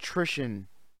of attrition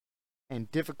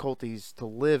and difficulties to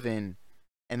live in,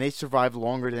 and they survived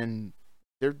longer than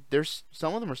there's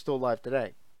some of them are still alive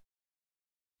today.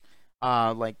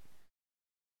 Like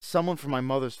someone from my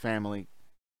mother's family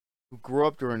who grew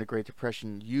up during the Great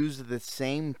Depression used the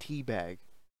same tea bag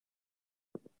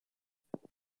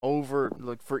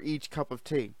for each cup of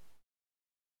tea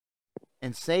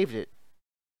and saved it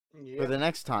for the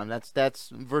next time. That's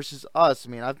versus us. I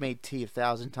mean, I've made tea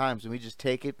 1,000 times, and we just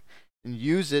take it and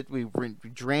use it. We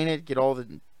drain it, get all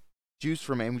the juice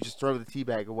from it, and we just throw the tea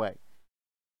bag away.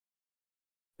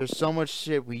 There's so much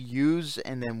shit we use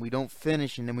and then we don't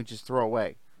finish and then we just throw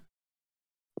away.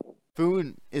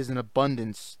 Food is an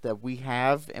abundance that we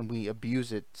have and we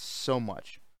abuse it so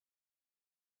much.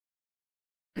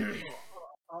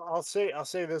 I'll say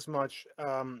this much.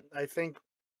 I think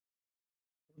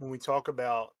when we talk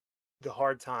about the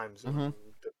hard times, Mhm.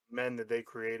 the men that they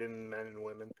created, and men and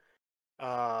women,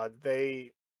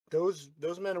 they those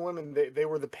men and women, they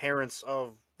were the parents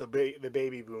of the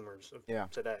baby boomers of Yeah.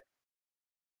 today,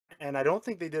 and I don't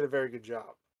think they did a very good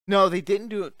job. No, they didn't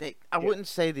do it. I Yeah, wouldn't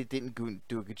say they didn't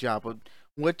do a good job, but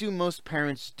what do most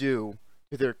parents do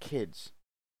to their kids?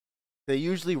 They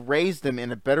usually raise them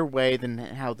in a better way than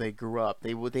how they grew up.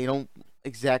 They don't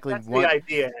exactly that's the want.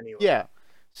 idea anyway. Yeah.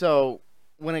 So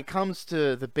when it comes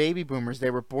to the baby boomers,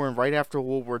 they were born right after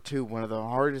World War II, one of the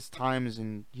hardest times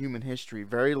in human history.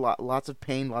 Lots of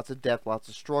pain, lots of death, lots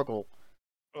of struggle.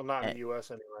 Well, not in Eh, the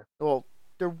U.S. anyway. Well,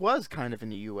 there was kind of in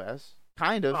the U.S.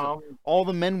 Kind of. Um, All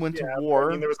the men went yeah, to but I mean,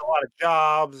 war. there was a lot of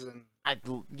jobs, and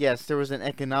Yes, there was an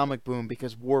economic boom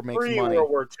because war makes pre money. World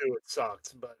War II it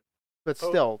sucked, but But po-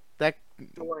 still, that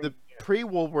during the pre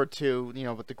World War II,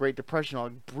 with the Great Depression, all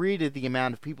breeded the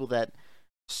amount of people that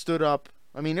stood up.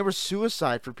 I mean, there was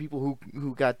suicide for people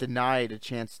who got denied a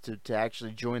chance to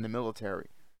actually join the military.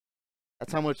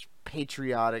 That's how much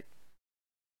patriotic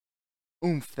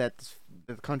oomph that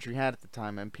the country had at the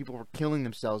time, and people were killing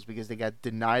themselves because they got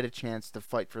denied a chance to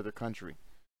fight for their country.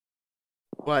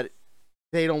 But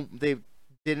they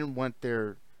didn't want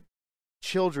their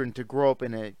children to grow up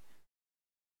in a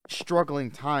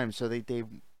struggling time, so they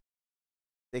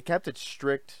kept it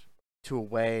strict to a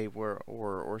way where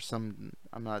or some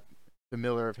I'm not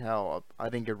familiar of how I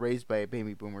didn't get raised by a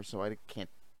baby boomer, so I can't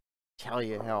tell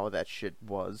you how that shit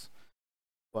was.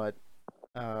 But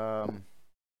um,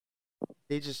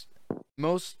 they just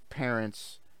most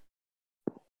parents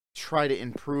try to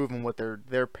improve on what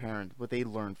what they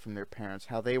learned from their parents,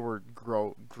 how they were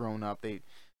grown up. They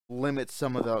limit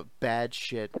some of the bad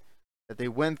shit that they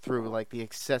went through, like the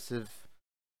excessive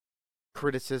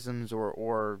criticisms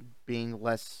or being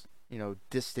less,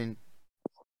 distant.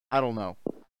 I don't know,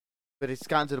 but it's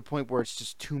gotten to the point where it's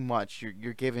just too much.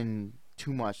 You're given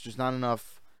too much. There's not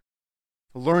enough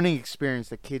learning experience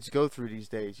that kids go through these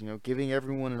days. Giving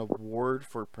everyone an award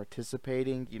for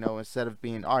participating. Instead of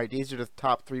being, all right, these are the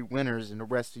top 3 winners and the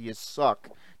rest of you suck.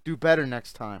 Do better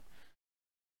next time.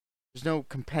 There's no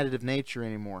competitive nature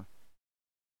anymore.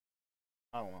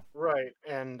 I don't know. right,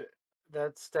 and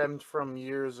that stemmed from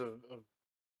years of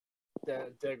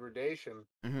degradation,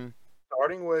 Mm-hmm.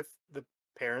 starting with the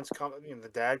the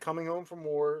dad coming home from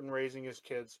war and raising his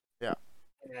kids, Yeah.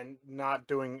 and not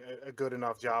doing a good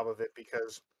enough job of it,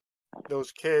 because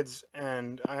those kids,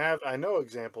 and I know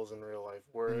examples in real life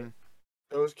where Mm-hmm.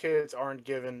 those kids aren't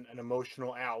given an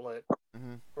emotional outlet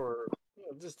Mm-hmm. for,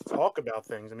 just to talk about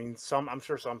things. I mean, I'm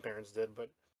sure some parents did, but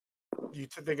you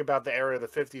to think about the era of the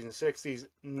 50s and 60s,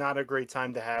 not a great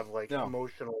time to have like No.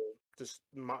 emotional, just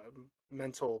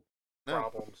mental No.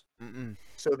 problems. Mm-mm.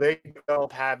 So they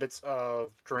develop habits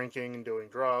of drinking and doing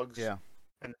drugs, Yeah.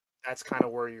 and that's kind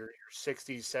of where your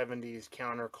 60s, 70s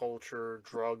counterculture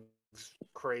drugs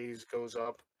craze goes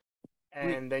up.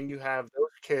 We. And then you have those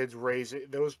kids raising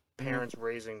those Mm-hmm. parents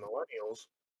raising millennials.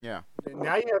 Yeah.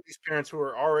 Now you have these parents who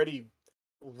are already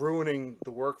ruining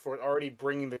the workforce, already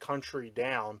bringing the country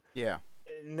down. Yeah.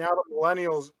 And now the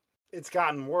millennials, it's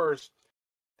gotten worse.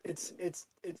 It's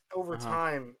over Uh huh.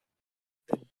 time,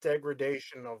 the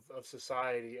degradation of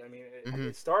society. I mean, Mm-hmm.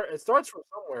 it starts from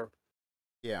somewhere,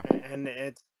 Yeah. and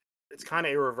it's kind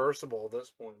of irreversible at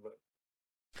this point. But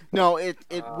No, it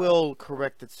uh, will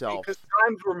correct itself. because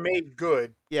times were made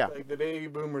good, Yeah. like the baby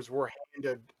boomers were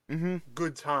handed Mm-hmm.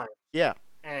 good times, Yeah.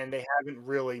 and they haven't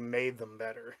really made them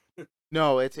better.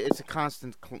 No, it's a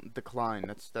constant decline.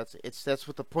 That's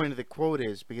what the point of the quote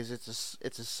is, because it's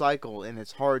a cycle and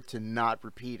it's hard to not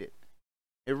repeat it.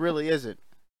 It really isn't.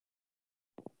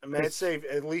 I mean, I'd 'Cause- say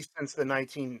at least since the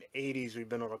 1980s, we've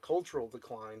been on a cultural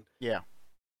decline. yeah.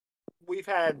 We've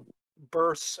had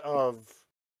bursts of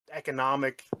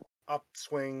economic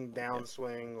upswing, Yeah.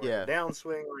 downswing. We're in a Yeah.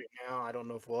 downswing right now. I don't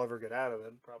know if we'll ever get out of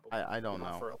it. Probably I don't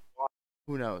not know. for a while.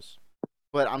 Who knows?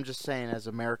 But I'm just saying, as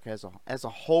America as a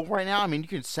whole right now. I mean, you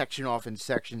can section off in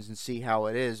sections and see how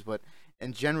it is, but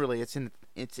and generally it's in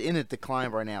a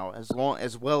decline right now, as well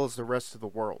as the rest of the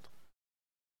world.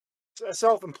 It's a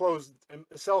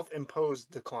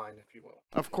self-imposed decline, if you will.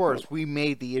 Of course, we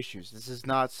made the issues. This is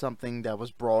not something that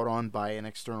was brought on by an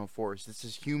external force. This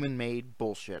is human-made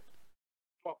bullshit.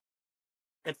 Well,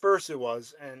 at first it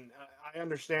was, and I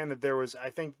understand that there was. I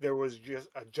think there was just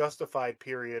a justified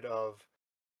period of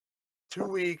 2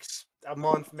 weeks, a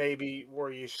month maybe,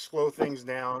 where you slow things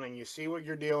down and you see what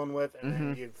you're dealing with, and then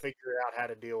Mm-hmm. you figure out how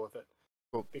to deal with it.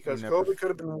 But we Because never. COVID could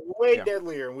have been way Yeah.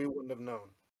 deadlier, and we wouldn't have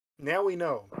known. Now we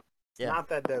know it's Yeah. not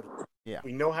that deadly. Yeah.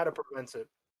 We know how to prevent it.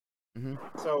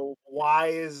 Mm-hmm. So why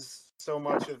is so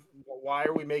much of why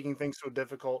are we making things so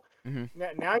difficult? Mm-hmm.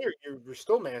 Now you're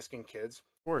still masking kids. Of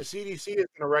The course. CDC is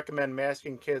going to recommend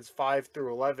masking kids 5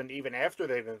 through 11 even after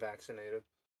they've been vaccinated,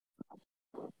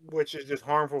 which is just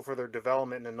harmful for their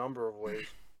development in a number of ways.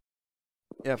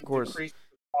 Yeah, of course. Decrease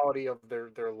the quality of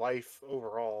their life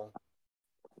overall.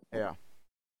 Yeah.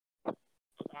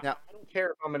 Now, I don't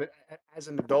care if as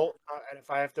an adult, and if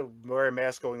I have to wear a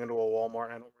mask going into a Walmart,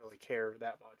 I don't really care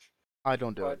that much. I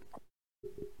don't do But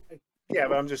it. yeah,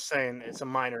 but I'm just saying it's a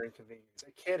minor inconvenience.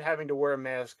 A kid having to wear a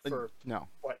mask for No.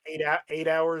 what 8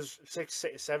 hours, 6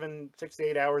 to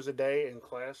 8 hours a day in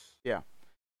class. Yeah.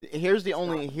 Here's the It's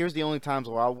not. only times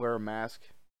where I'll wear a mask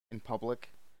in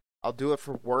public. I'll do it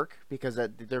for work because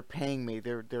they're paying me.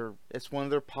 It's one of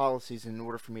their policies in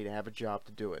order for me to have a job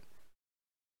to do it.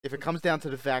 If it comes down to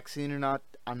the vaccine or not,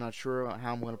 I'm not sure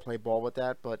how I'm going to play ball with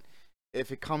that. But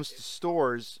if it comes to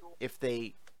stores, if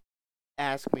they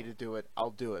ask me to do it,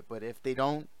 I'll do it. But if they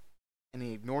don't and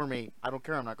they ignore me, I don't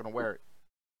care. I'm not going to wear it.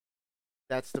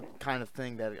 That's the kind of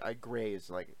thing that I graze.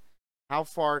 Like, how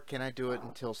far can I do it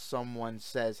until someone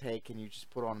says, "Hey, can you just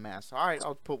put on a mask?" All right,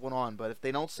 I'll put one on. But if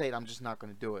they don't say it, I'm just not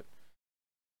going to do it.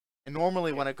 And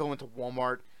normally, when I go into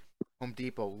Walmart, Home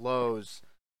Depot, Lowe's,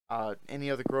 any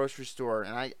other grocery store,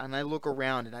 and I look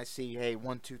around and I see, hey,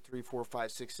 1, 2, 3, 4,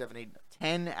 5, 6, 7, 8,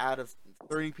 10 out of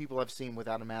 30 people I've seen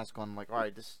without a mask on. I'm like, all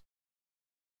right,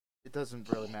 it doesn't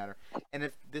really matter. And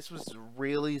if this was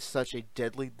really such a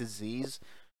deadly disease,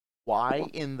 why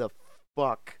in the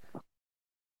fuck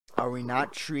are we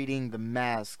not treating the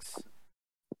masks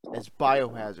as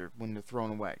biohazard when they're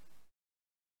thrown away?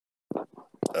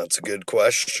 That's a good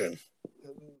question.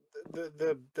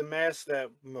 The masks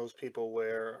that most people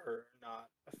wear are not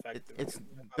effective.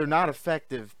 They're not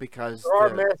effective because There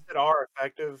are masks that are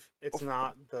effective. It's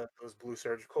not those blue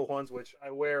surgical ones, which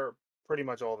I wear pretty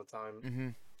much all the time. Mm-hmm.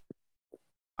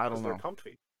 I don't know. They're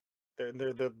comfy.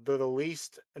 They're the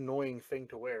least annoying thing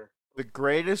to wear. The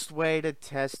greatest way to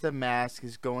test a mask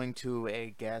is going to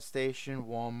a gas station,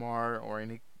 Walmart, or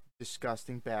any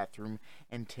disgusting bathroom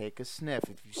and take a sniff.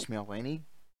 If you smell any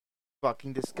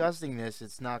fucking disgustingness,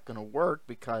 it's not going to work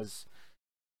because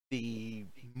the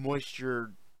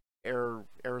moisture,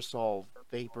 aerosol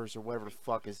vapors, or whatever the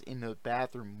fuck is in the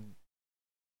bathroom,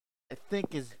 I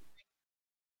think is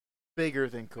bigger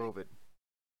than COVID.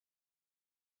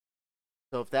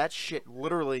 So if that shit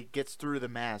literally gets through the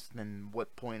mask, then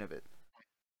what point of it?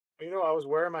 I was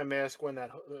wearing my mask when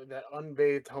that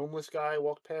unbathed homeless guy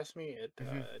walked past me. It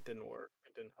didn't work.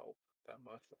 It didn't help that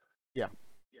much. Yeah.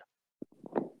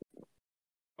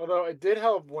 Although it did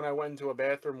help when I went into a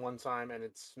bathroom one time and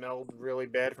it smelled really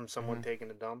bad from someone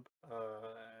taking a dump.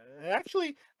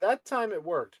 Actually, that time it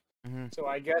worked. Mm-hmm. So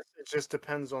I guess it just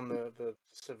depends on the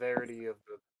severity of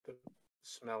the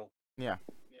smell. Yeah.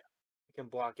 It can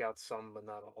block out some, but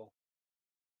not all.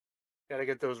 Gotta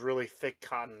get those really thick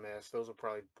cotton masks. Those will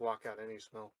probably block out any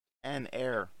smell. And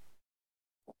air.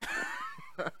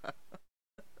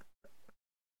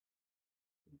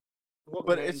 Look,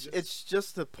 But man, it's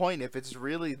just the point. If it's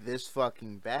really this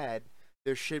fucking bad,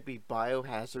 there should be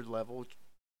biohazard level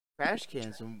trash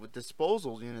cans and with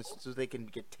disposal units so they can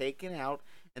get taken out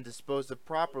and disposed of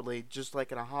properly, just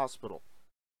like in a hospital.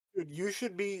 dude, you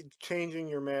should be changing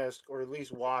your mask or at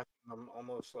least washing them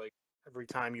almost like every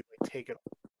time you like take it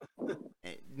off.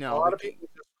 A No, lot of people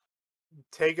just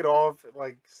take it off,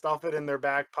 like stuff it in their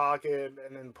back pocket,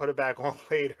 and then put it back on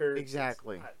later.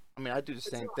 exactly. I mean, I do the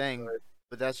same thing, good.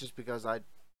 but that's just because I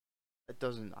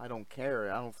don't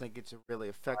care. I don't think it's really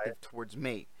effective towards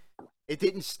me. It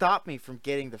didn't stop me from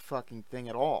getting the fucking thing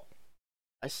at all.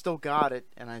 I still got it,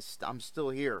 and I'm still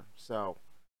here. So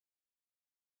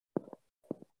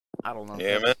I don't know.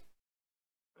 Yeah, man.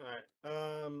 All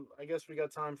right. I guess we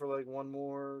got time for like one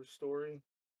more story,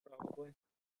 probably.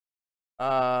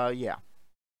 Yeah.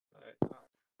 All right.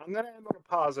 I'm gonna end on a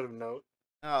positive note.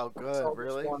 Oh, good. So this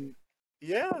Really? one,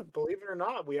 yeah, believe it or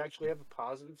not, we actually have a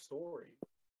positive story.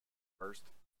 First.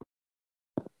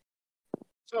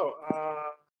 So,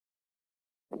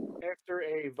 after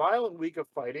a violent week of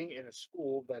fighting in a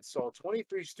school that saw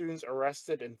 23 students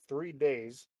arrested in 3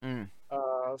 days, Mm.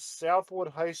 Southwood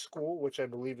High School, which I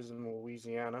believe is in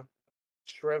Louisiana,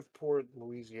 Shreveport,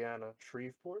 Louisiana,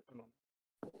 Shreveport, I don't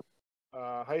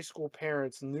know. High school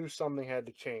parents knew something had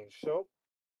to change. So,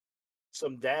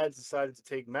 some dads decided to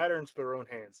take matter into their own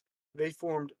hands. They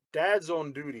formed Dads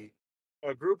on Duty,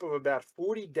 a group of about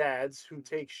 40 dads who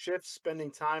take shifts spending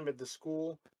time at the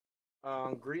school,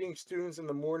 greeting students in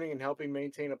the morning and helping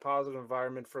maintain a positive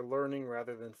environment for learning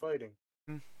rather than fighting.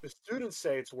 Mm. The students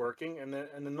say it's working, and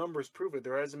the numbers prove it.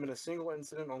 There hasn't been a single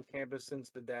incident on campus since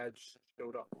the dads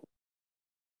showed up.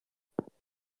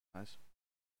 Nice.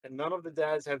 And none of the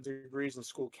dads have degrees in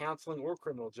school counseling or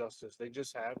criminal justice. They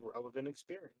just have relevant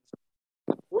experience.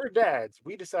 We're dads.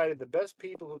 We decided the best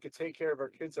people who could take care of our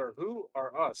kids are who?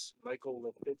 Are us, Michael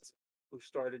Lipitz, who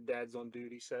started Dads on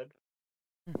Duty, said.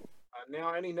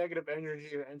 Now any negative energy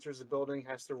that enters the building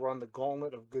has to run the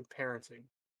gauntlet of good parenting.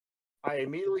 I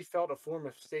immediately felt a form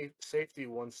of safety,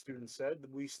 one student said.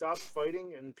 We stopped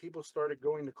fighting and people started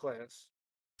going to class.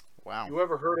 Wow. You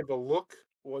ever heard of a look?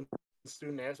 One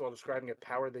student asked while describing a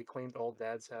power they claimed all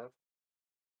dads have.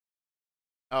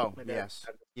 Oh, My dad yes.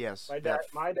 had this. Yes. My dad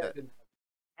that didn't have it.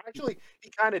 Actually, he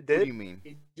kind of What do did. you mean?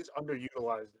 He just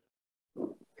underutilized it.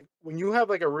 When you have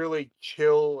like a really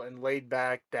chill and laid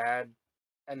back dad,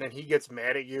 and then he gets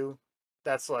mad at you,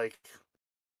 that's like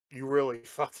you really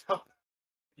fucked up.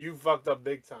 You fucked up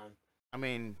big time. I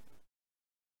mean,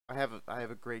 I have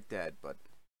a great dad, but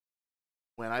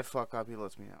when I fuck up, he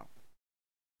lets me know.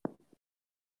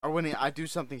 Or when I do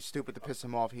something stupid to piss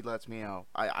him off, he lets me know.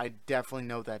 I definitely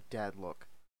know that dad look.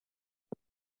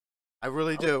 I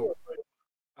really do.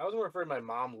 I was more afraid of my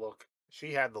mom look.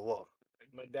 She had the look. Like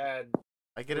my dad.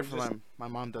 I get it was from just my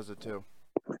mom does it too.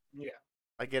 yeah.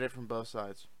 I get it from both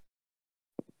sides.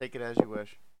 Take it as you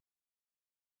wish.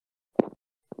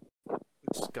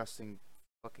 Disgusting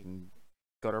fucking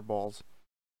gutter balls.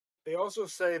 They also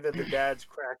say that the dads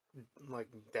crack like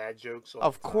dad jokes. All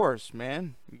Of the time, course,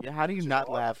 man. How do you which is not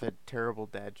awesome. laugh at terrible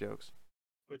dad jokes?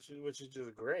 Which is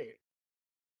just great.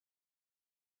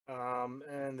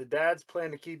 And the dads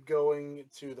plan to keep going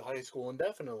to the high school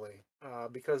indefinitely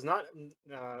because not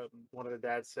one of the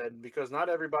dads said because not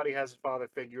everybody has a father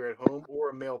figure at home or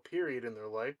a male period in their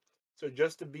life. So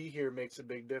just to be here makes a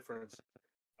big difference.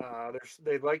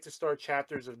 They'd like to start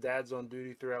chapters of Dads on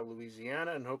Duty throughout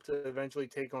Louisiana and hope to eventually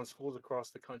take on schools across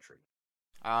the country.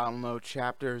 I don't know.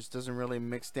 Chapters doesn't really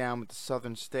mix down with the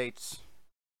southern states.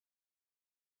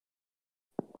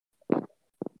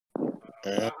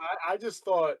 I just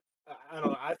thought I don't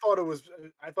know. I thought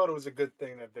it was a good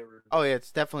thing that they were. Oh yeah,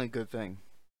 it's definitely a good thing.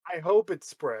 I hope it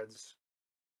spreads.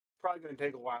 Probably going to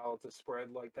take a while to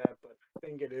spread like that, but I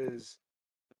think it is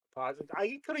positive.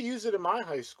 I could have used it in my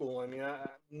high school. I mean,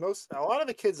 a lot of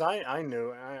the kids I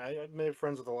knew, I made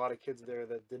friends with a lot of kids there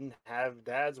that didn't have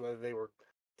dads, whether they were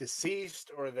deceased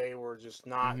or they were just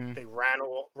not. Mhm. They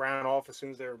ran off as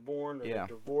soon as they were born, or they're Yeah.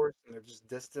 divorced and they're just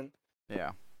distant.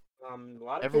 Yeah. A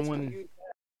lot of kids could Everyone use.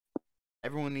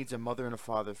 everyone needs a mother and a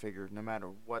father figure, no matter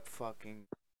what fucking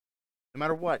no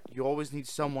matter what. You always need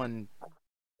someone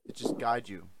to just guide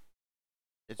you.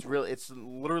 It's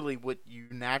literally what you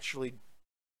naturally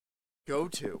go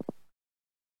to.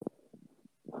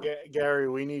 Gary,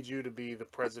 we need you to be the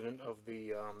president of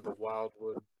the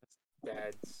Wildwood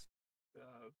Dads.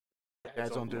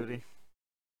 Dad's on duty.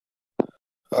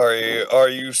 Are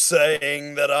you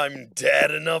saying that I'm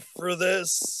dad enough for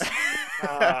this?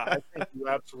 I think you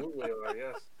absolutely are.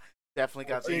 Yes, Definitely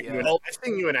got I've the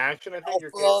seen you in action. I think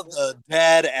you're Alpha, capable. the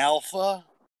dad alpha.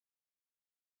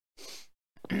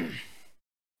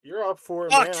 You're up for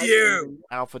it, Fuck man. you!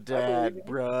 alpha believe dad, in you.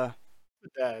 bruh.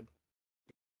 Dad.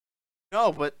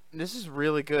 No, but this is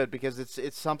really good because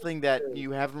it's something that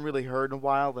you haven't really heard in a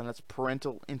while, and it's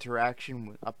parental interaction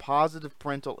with a positive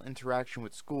parental interaction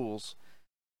with schools,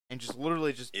 and just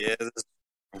literally just Yeah,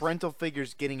 parental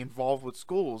figures getting involved with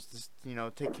schools, just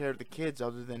take care of the kids,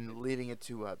 other than leaving it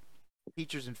to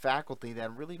teachers and faculty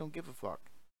that really don't give a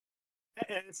fuck.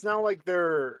 And it's not like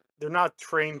they're not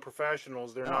trained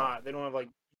professionals. They're No. not. They don't have like.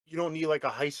 You don't need like a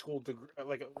high school degree,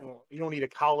 you don't need a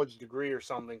college degree or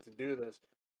something to do this.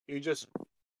 You just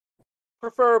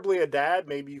preferably a dad.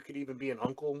 Maybe you could even be an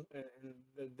uncle, and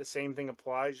the same thing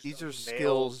applies. Just These a are male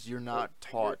skills you're not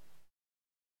figure.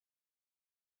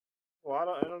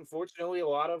 taught. And unfortunately, a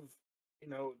lot of you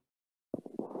know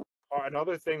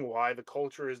another thing why the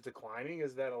culture is declining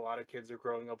is that a lot of kids are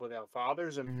growing up without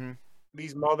fathers, and Hmm.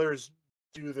 these mothers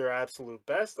do their absolute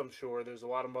best. I'm sure there's a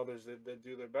lot of mothers that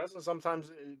do their best, and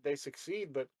sometimes they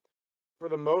succeed, but for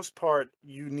the most part,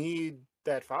 you need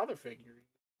that father figure,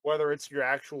 whether it's your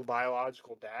actual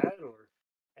biological dad or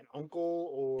an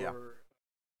uncle Yeah. or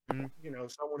Mhm.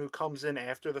 someone who comes in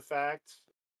after the fact,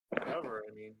 whatever. I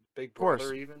mean, big Of course.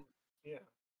 brother even, yeah.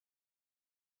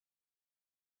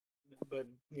 But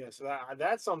yeah, so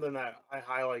that's something that I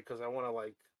highlight because I want to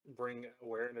like bring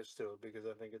awareness to it because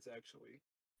I think it's actually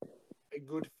a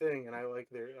good thing, and I like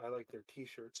their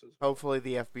T-shirts as well. Hopefully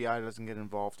the FBI doesn't get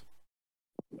involved.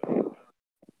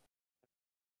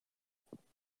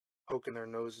 Poking their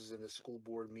noses in the school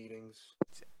board meetings.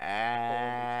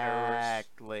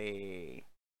 Exactly.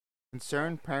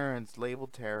 Concerned parents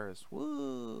labeled terrorists.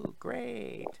 Woo,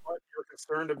 great. But you're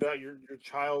concerned about your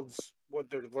child's what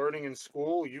they're learning in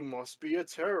school, you must be a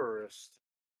terrorist.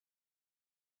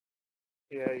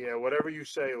 Yeah, whatever you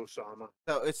say, Osama.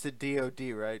 So it's the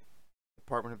DOD, right?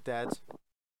 Department of Dads.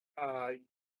 Uh,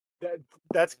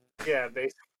 that's yeah.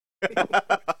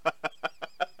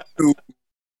 Dude.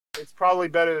 It's probably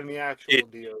better than the actual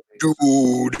DOD.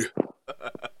 Dude.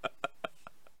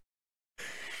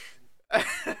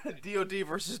 DOD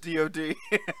versus DOD.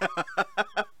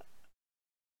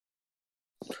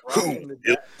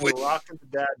 We're rocking the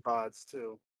dad bods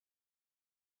too.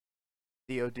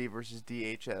 DOD versus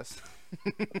DHS.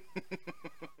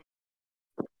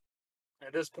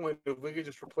 At this point, if we could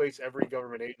just replace every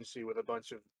government agency with a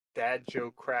bunch of dad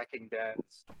joke cracking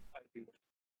dads, I'd be.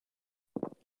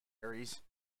 Aries.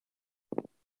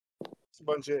 It's a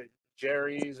bunch of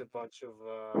Jerry's, a bunch of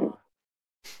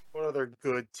what other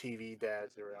good TV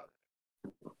dads are out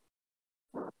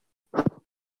there?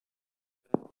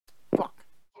 Fuck.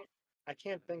 I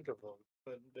can't think of them,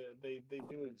 but they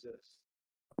do exist.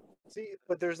 See,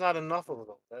 but there's not enough of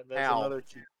them. That's Hal. another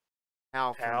two.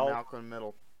 Hal from Hal. Malcolm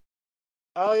Middle.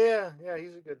 Oh yeah,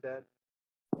 he's a good dad.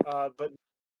 But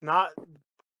not.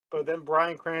 But then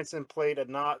Bryan Cranston played a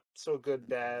not so good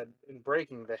dad in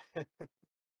Breaking Bad.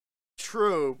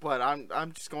 True, but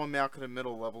I'm just going Malcolm in the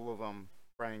Middle level of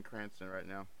Bryan Cranston right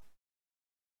now.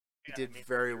 He did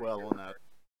very well on that.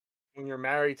 When you're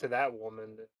married to that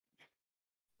woman.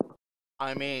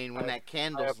 I mean, when that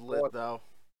candle's lit, though.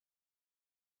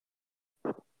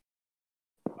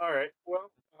 All right.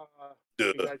 Well,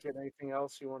 you guys get anything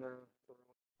else you want to?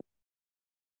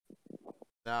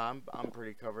 Nah, I'm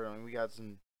pretty covered. I mean, we got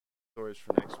some stories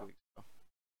for next week. So.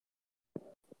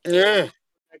 Yeah,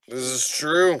 this is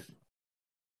true.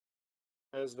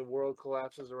 As the world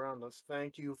collapses around us,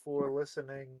 thank you for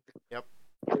listening. Yep.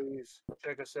 Please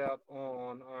check us out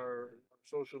on our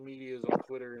social medias on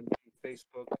Twitter and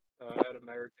Facebook at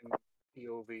American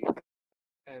POV,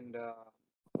 and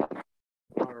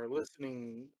our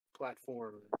listening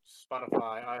platforms: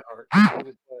 Spotify, iHeart,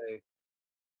 Google Play,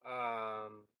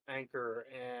 Anchor,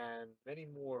 and many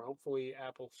more. Hopefully,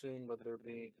 Apple soon, but they're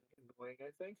being annoying.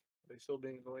 I think they're still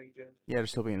being annoying, Jen. Yeah, they're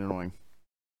still being annoying.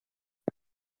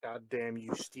 God damn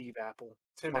you, Steve Apple,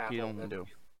 Tim Fuck Apple. You don't do.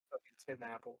 Fucking Tim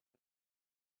Apple.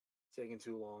 Taking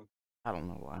too long. I don't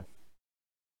know why.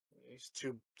 He's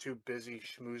too busy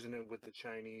schmoozing it with the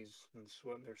Chinese and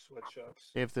sweating their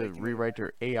sweatshops. They have to rewrite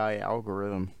their AI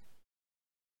algorithm.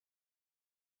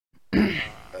 I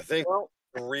think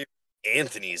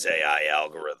Anthony's AI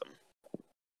algorithm.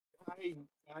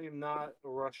 I am not a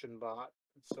Russian bot,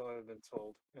 so I've been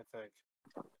told. I think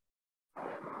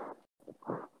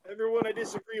everyone I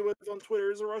disagree with on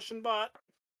Twitter is a Russian bot.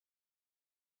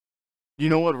 You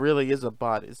know what really is a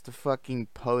bot? It's the fucking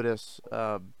POTUS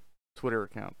Twitter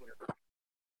account.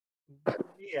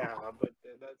 Yeah, but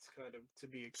that's kind of to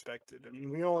be expected. I mean,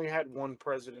 we only had one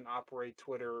president operate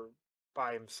Twitter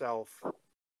by himself,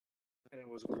 and it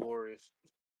was glorious.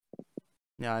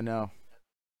 Yeah, I know.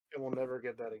 And we'll never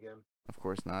get that again. Of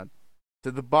course not.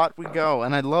 To the bot we go,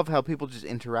 and I love how people just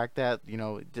interact that, you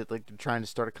know, like they're trying to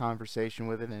start a conversation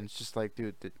with it, and it's just like,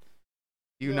 dude, do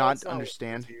you not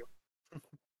understand?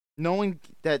 Knowing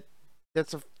that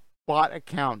that's a bot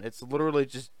account, it's literally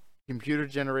just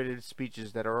computer-generated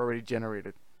speeches that are already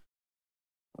generated.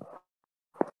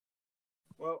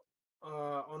 Well,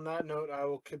 on that note, I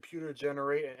will computer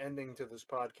generate an ending to this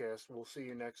podcast. We'll see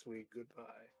you next week. Goodbye.